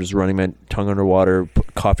bathroom just running my tongue underwater,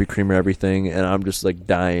 coffee creamer, everything, and I'm just like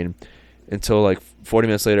dying. Until like 40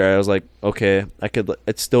 minutes later, I was like, okay, I could.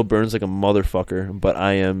 It still burns like a motherfucker, but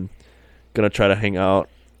I am gonna try to hang out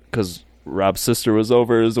because Rob's sister was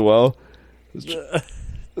over as well.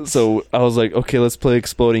 So I was like, okay, let's play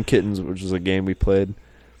Exploding Kittens, which is a game we played.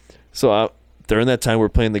 So during that time we're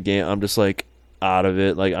playing the game, I'm just like out of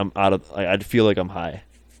it. Like I'm out of. I feel like I'm high,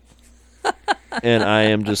 and I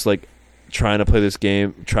am just like trying to play this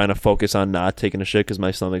game, trying to focus on not taking a shit because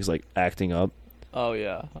my stomach's like acting up. Oh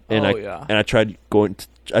yeah. And I tried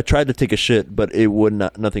to take a shit, but it would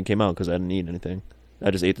not. Nothing came out because I didn't eat anything.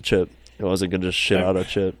 I just ate the chip. I wasn't gonna just shit out a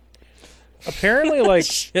chip. Apparently, like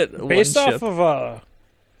Shit, based one off chip. of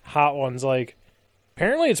hot ones, like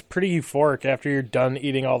apparently it's pretty euphoric after you're done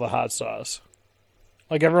eating all the hot sauce.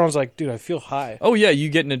 Like everyone's like, dude, I feel high. Oh yeah, you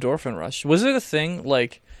get an endorphin rush. Was it a thing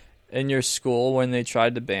like in your school when they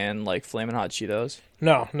tried to ban like Flamin' Hot Cheetos?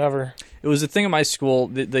 No, never. It was a thing in my school.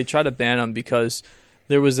 They tried to ban them because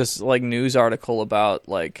there was this like news article about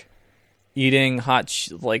like eating hot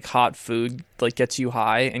food like gets you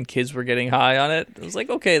high, and kids were getting high on it. It was like,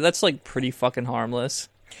 okay, that's like pretty fucking harmless.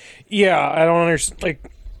 Yeah, I don't understand. Like,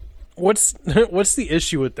 what's the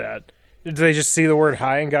issue with that? Did they just see the word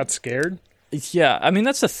high and got scared? Yeah, I mean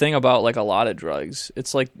that's the thing about like a lot of drugs.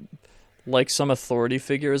 It's like some authority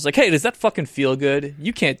figure is like, hey, does that fucking feel good?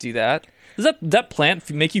 You can't do that. Does that plant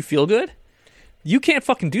make you feel good? You can't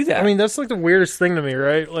fucking do that. I mean, that's like the weirdest thing to me,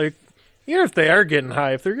 right? Like, even if they are getting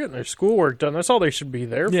high, if they're getting their schoolwork done, that's all they should be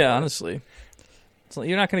there for. Yeah, honestly. It's like,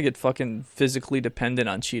 you're not going to get fucking physically dependent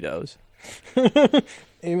on Cheetos.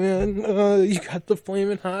 Hey, man, you got the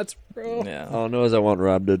flaming hots, bro. Yeah. All I know is I want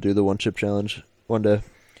Rob to do the one chip challenge one day.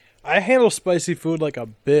 I handle spicy food like a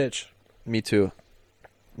bitch. Me too.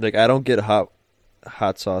 Like I don't get hot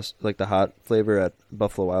sauce, like the hot flavor at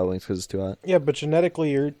Buffalo Wild Wings because it's too hot. Yeah, but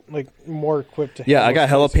genetically, you're like more equipped to. Yeah, I got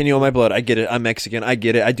handle spicy jalapeno in my blood. I get it. I'm Mexican. I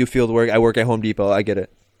get it. I do field work. I work at Home Depot. I get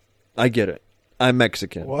it. I'm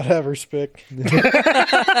Mexican. Whatever, Spick.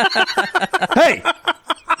 Hey,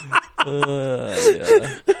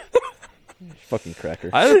 Yeah. fucking cracker.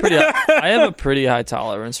 I have a pretty high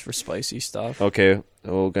tolerance for spicy stuff. Okay,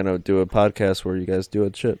 we're gonna do a podcast where you guys do a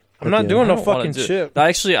chip. I'm not doing I no don't wanna fucking do- chip.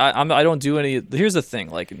 Actually, I don't do any. Here's the thing: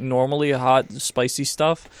 like normally hot spicy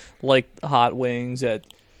stuff, like hot wings at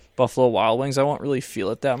Buffalo Wild Wings, I won't really feel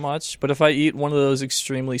it that much. But if I eat one of those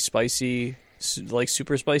extremely spicy, like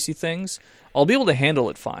super spicy things, I'll be able to handle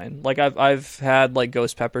it fine. Like I've had like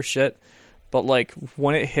ghost pepper shit, but like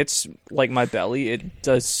when it hits like my belly, it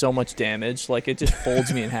does so much damage. Like it just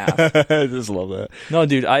folds me in half. I just love that. No,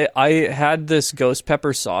 dude, I had this ghost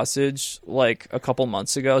pepper sausage like a couple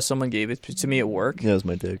months ago. Someone gave it to me at work. Yeah, it was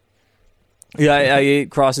my dick. Yeah, I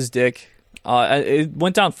ate Cross's dick. It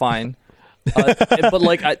went down fine. But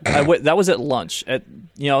like I went, that was at lunch.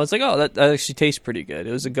 It's like, oh, that actually tastes pretty good.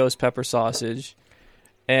 It was a ghost pepper sausage,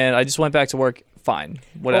 and I just went back to work. Fine,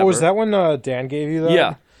 whatever. Oh, was that when Dan gave you that?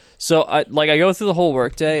 Yeah. So I go through the whole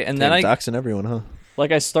workday, and then doxing everyone, huh?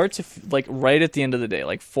 I start to like right at the end of the day,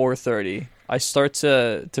 like 4:30, I start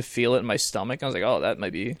to feel it in my stomach. I was like, oh, that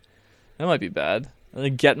might be bad. And I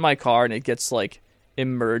get in my car, and it gets like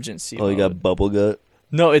emergency. Oh, you mode. got bubble gut.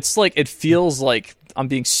 No, it's like it feels like I'm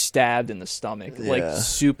being stabbed in the stomach, like Yeah.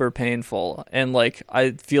 super painful, and like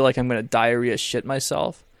I feel like I'm gonna diarrhea shit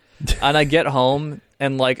myself. And I get home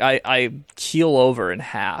and like I keel over in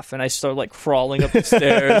half, and I start like crawling up the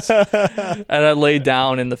stairs, and I lay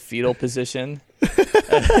down in the fetal position.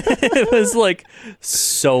 It was like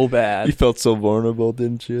so You bad. felt so vulnerable,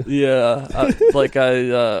 didn't you? Yeah,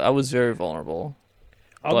 I was very vulnerable.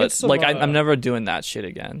 I'll But get some. I'm never doing that shit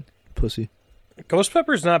again. Pussy. Ghost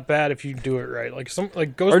pepper's not bad if you do it right. Like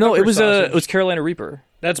ghost. Or no, pepper it was sausage, Carolina Reaper.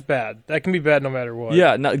 That's bad. That can be bad no matter what.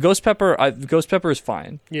 Yeah, no, ghost pepper is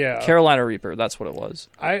fine. Yeah. Carolina Reaper, that's what it was.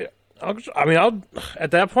 I'll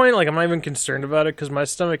at that point, like, I'm not even concerned about it because my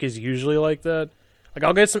stomach is usually like that. Like,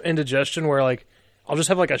 I'll get some indigestion where, like, I'll just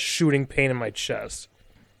have, like, a shooting pain in my chest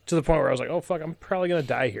to the point where I was like, oh fuck, I'm probably gonna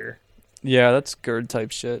die here. Yeah, that's GERD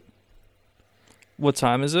type shit. What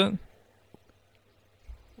time is it?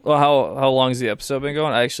 Well, how long has the episode been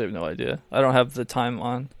going? I actually have no idea. I don't have the time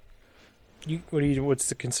on. What's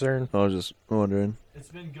the concern? I was just wondering It's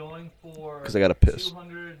been going for because I got to piss.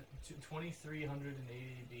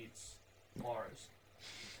 2,380 beats bars.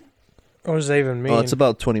 What does that even mean? Oh, it's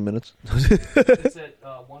about 20 minutes. It's at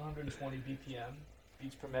 120 BPM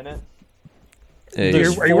beats per minute. Hey,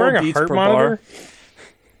 There's Are you 4 wearing a beats heart per monitor?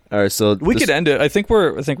 all right, so We this- could end it. I think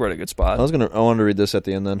we're at a good spot. I wanted to read this at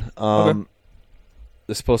the end then. Okay.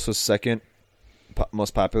 This post was second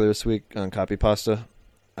most popular this week on Copy Pasta.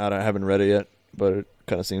 I haven't read it yet, but it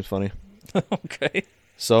kind of seems funny. Okay.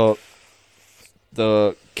 So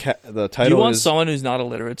the title Do you want is someone who's not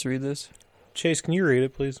illiterate to read this? Chase, can you read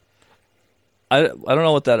it, please? I don't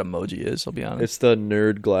know what that emoji is. I'll be honest. it's the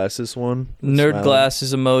nerd glasses one. Nerd Smiling.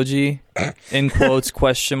 glasses emoji, in quotes,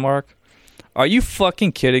 question mark. Are you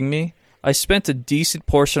fucking kidding me? I spent a decent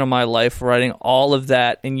portion of my life writing all of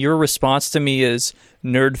that, and your response to me is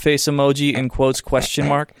nerd face emoji, in quotes, question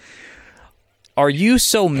mark. Are you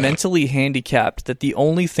so mentally handicapped that the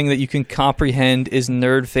only thing that you can comprehend is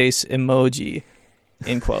nerd face emoji,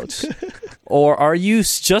 in quotes? Or are you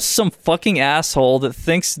just some fucking asshole that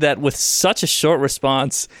thinks that with such a short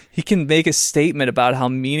response, he can make a statement about how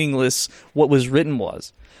meaningless what was written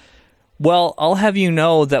was? Well, I'll have you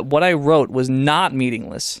know that what I wrote was not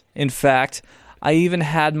meaningless. In fact, I even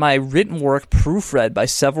had my written work proofread by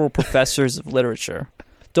several professors of literature.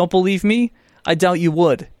 Don't believe me? I doubt you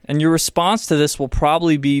would. And your response to this will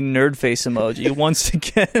probably be nerd face emoji once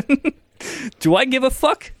again. Do I give a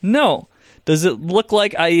fuck? No. Does it look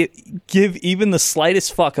like I give even the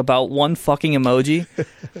slightest fuck about one fucking emoji?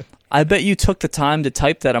 I bet you took the time to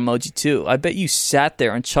type that emoji too. I bet you sat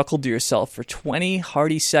there and chuckled to yourself for 20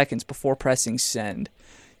 hearty seconds before pressing send.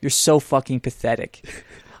 You're so fucking pathetic.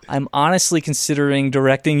 I'm honestly considering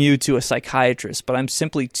directing you to a psychiatrist, but I'm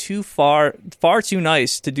simply far too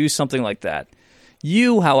nice to do something like that.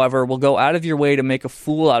 You, however, will go out of your way to make a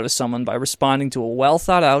fool out of someone by responding to a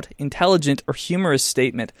well-thought-out, intelligent, or humorous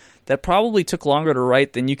statement that probably took longer to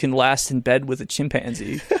write than you can last in bed with a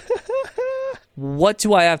chimpanzee. What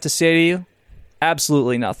do I have to say to you?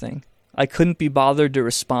 Absolutely nothing. I couldn't be bothered to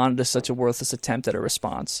respond to such a worthless attempt at a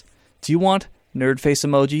response. Do you want nerd face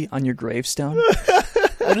emoji on your gravestone?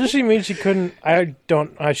 What does she mean she couldn't? I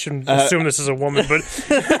shouldn't assume this is a woman, but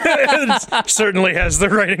it certainly has the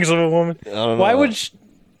writings of a woman. I don't Why know. would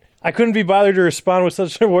I couldn't be bothered to respond with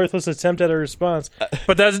such a worthless attempt at a response?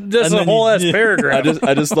 But that's a then whole ass you- paragraph.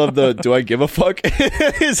 I just love the do I give a fuck? Yeah,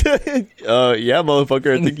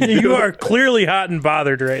 motherfucker. I think you do. You are clearly hot and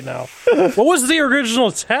bothered right now. What was the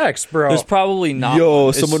original text, bro? There's probably not. Yo, one.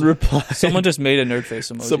 It's- someone replied. Someone just made a nerd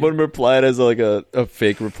face emoji. Someone replied as like a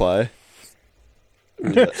fake reply.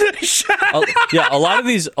 Yeah, a lot of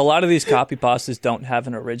these copy pastas don't have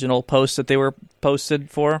an original post that they were posted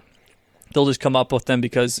for. They'll just come up with them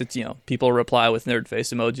because it's, people reply with nerd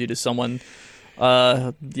face emoji to someone,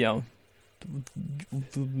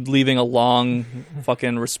 leaving a long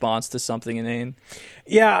fucking response to something inane.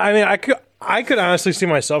 Yeah, I mean, I could honestly see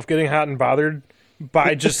myself getting hot and bothered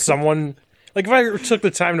by just someone. Like, if I took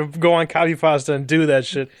the time to go on Copy Pasta and do that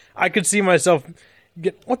shit, I could see myself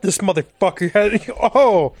get, what this motherfucker had.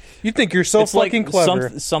 Oh, you think you're so It's fucking like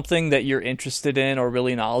clever. something that you're interested in or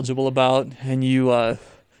really knowledgeable about, and you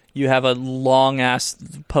have a long ass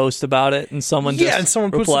post about it, and someone Yeah, just and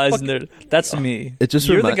someone puts a replies fucking- nerd. That's me. It just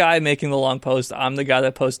You're the remi- guy making the long post. I'm the guy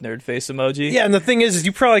that posts nerd face emoji. Yeah, and the thing is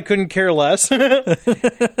you probably couldn't care less.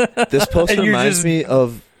 This post And you're reminds just- me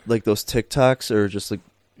of like those TikToks or just like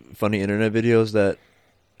funny internet videos that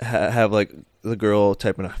have like the girl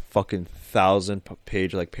typing a fucking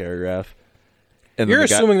 1,000-page like paragraph. And You're then the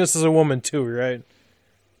guy- assuming this is a woman too, right?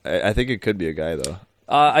 I think it could be a guy though.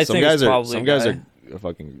 I Some think guys it's are probably some a guys guy. are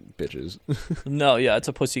fucking bitches. No, yeah, it's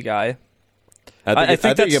a pussy guy. I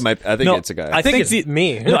think that's- no, it's a guy. I think it's the-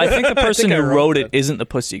 me. No, I think the person I who wrote wrote it that. isn't the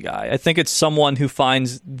pussy guy. I think it's someone who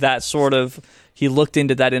finds that sort of. He looked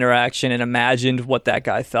into that interaction and imagined what that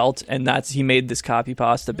guy felt, and he made this copy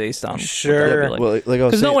pasta based on. Sure. well, like I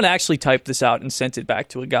was Because no saying, one actually typed this out and sent it back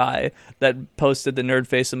to a guy that posted the nerd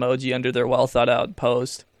face emoji under their well thought out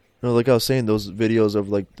post. no, like I was saying, those videos of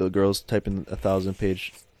like the girls typing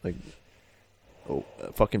 1,000-page like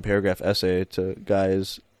fucking paragraph essay to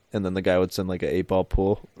guys, and then the guy would send like an 8-ball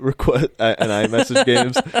pool request and iMessage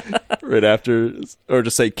games right after, or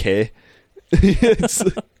just say K. It's-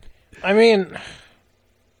 I mean,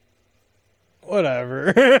 whatever.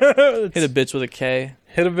 Hit a bitch with a K.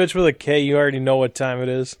 Hit a bitch with a K. You already know what time it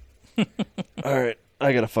is. all right,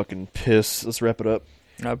 I gotta fucking piss. Let's wrap it up.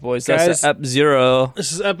 All right, boys. Guys. That's Ep 0.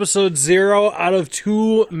 This is episode 0 out of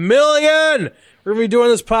 2 million. We're gonna be doing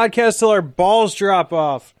this podcast till our balls drop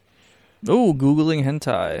off. Oh, Googling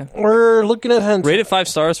hentai. We're looking at hentai. Rate it 5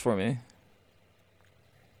 stars for me.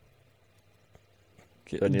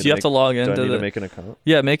 Do Do I need you have to log do I into need the... to make an account?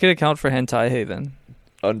 Yeah, make an account for Hentai Haven.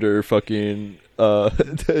 Under fucking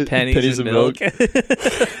Pennies and milk. milk.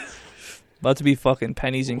 About to be fucking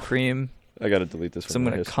pennies and cream. I gotta delete this. So I'm from my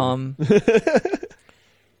gonna history. come.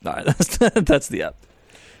 All right, that's the app.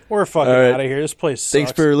 We're fucking All right. out of here. This place sucks.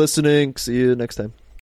 Thanks for listening. See you next time.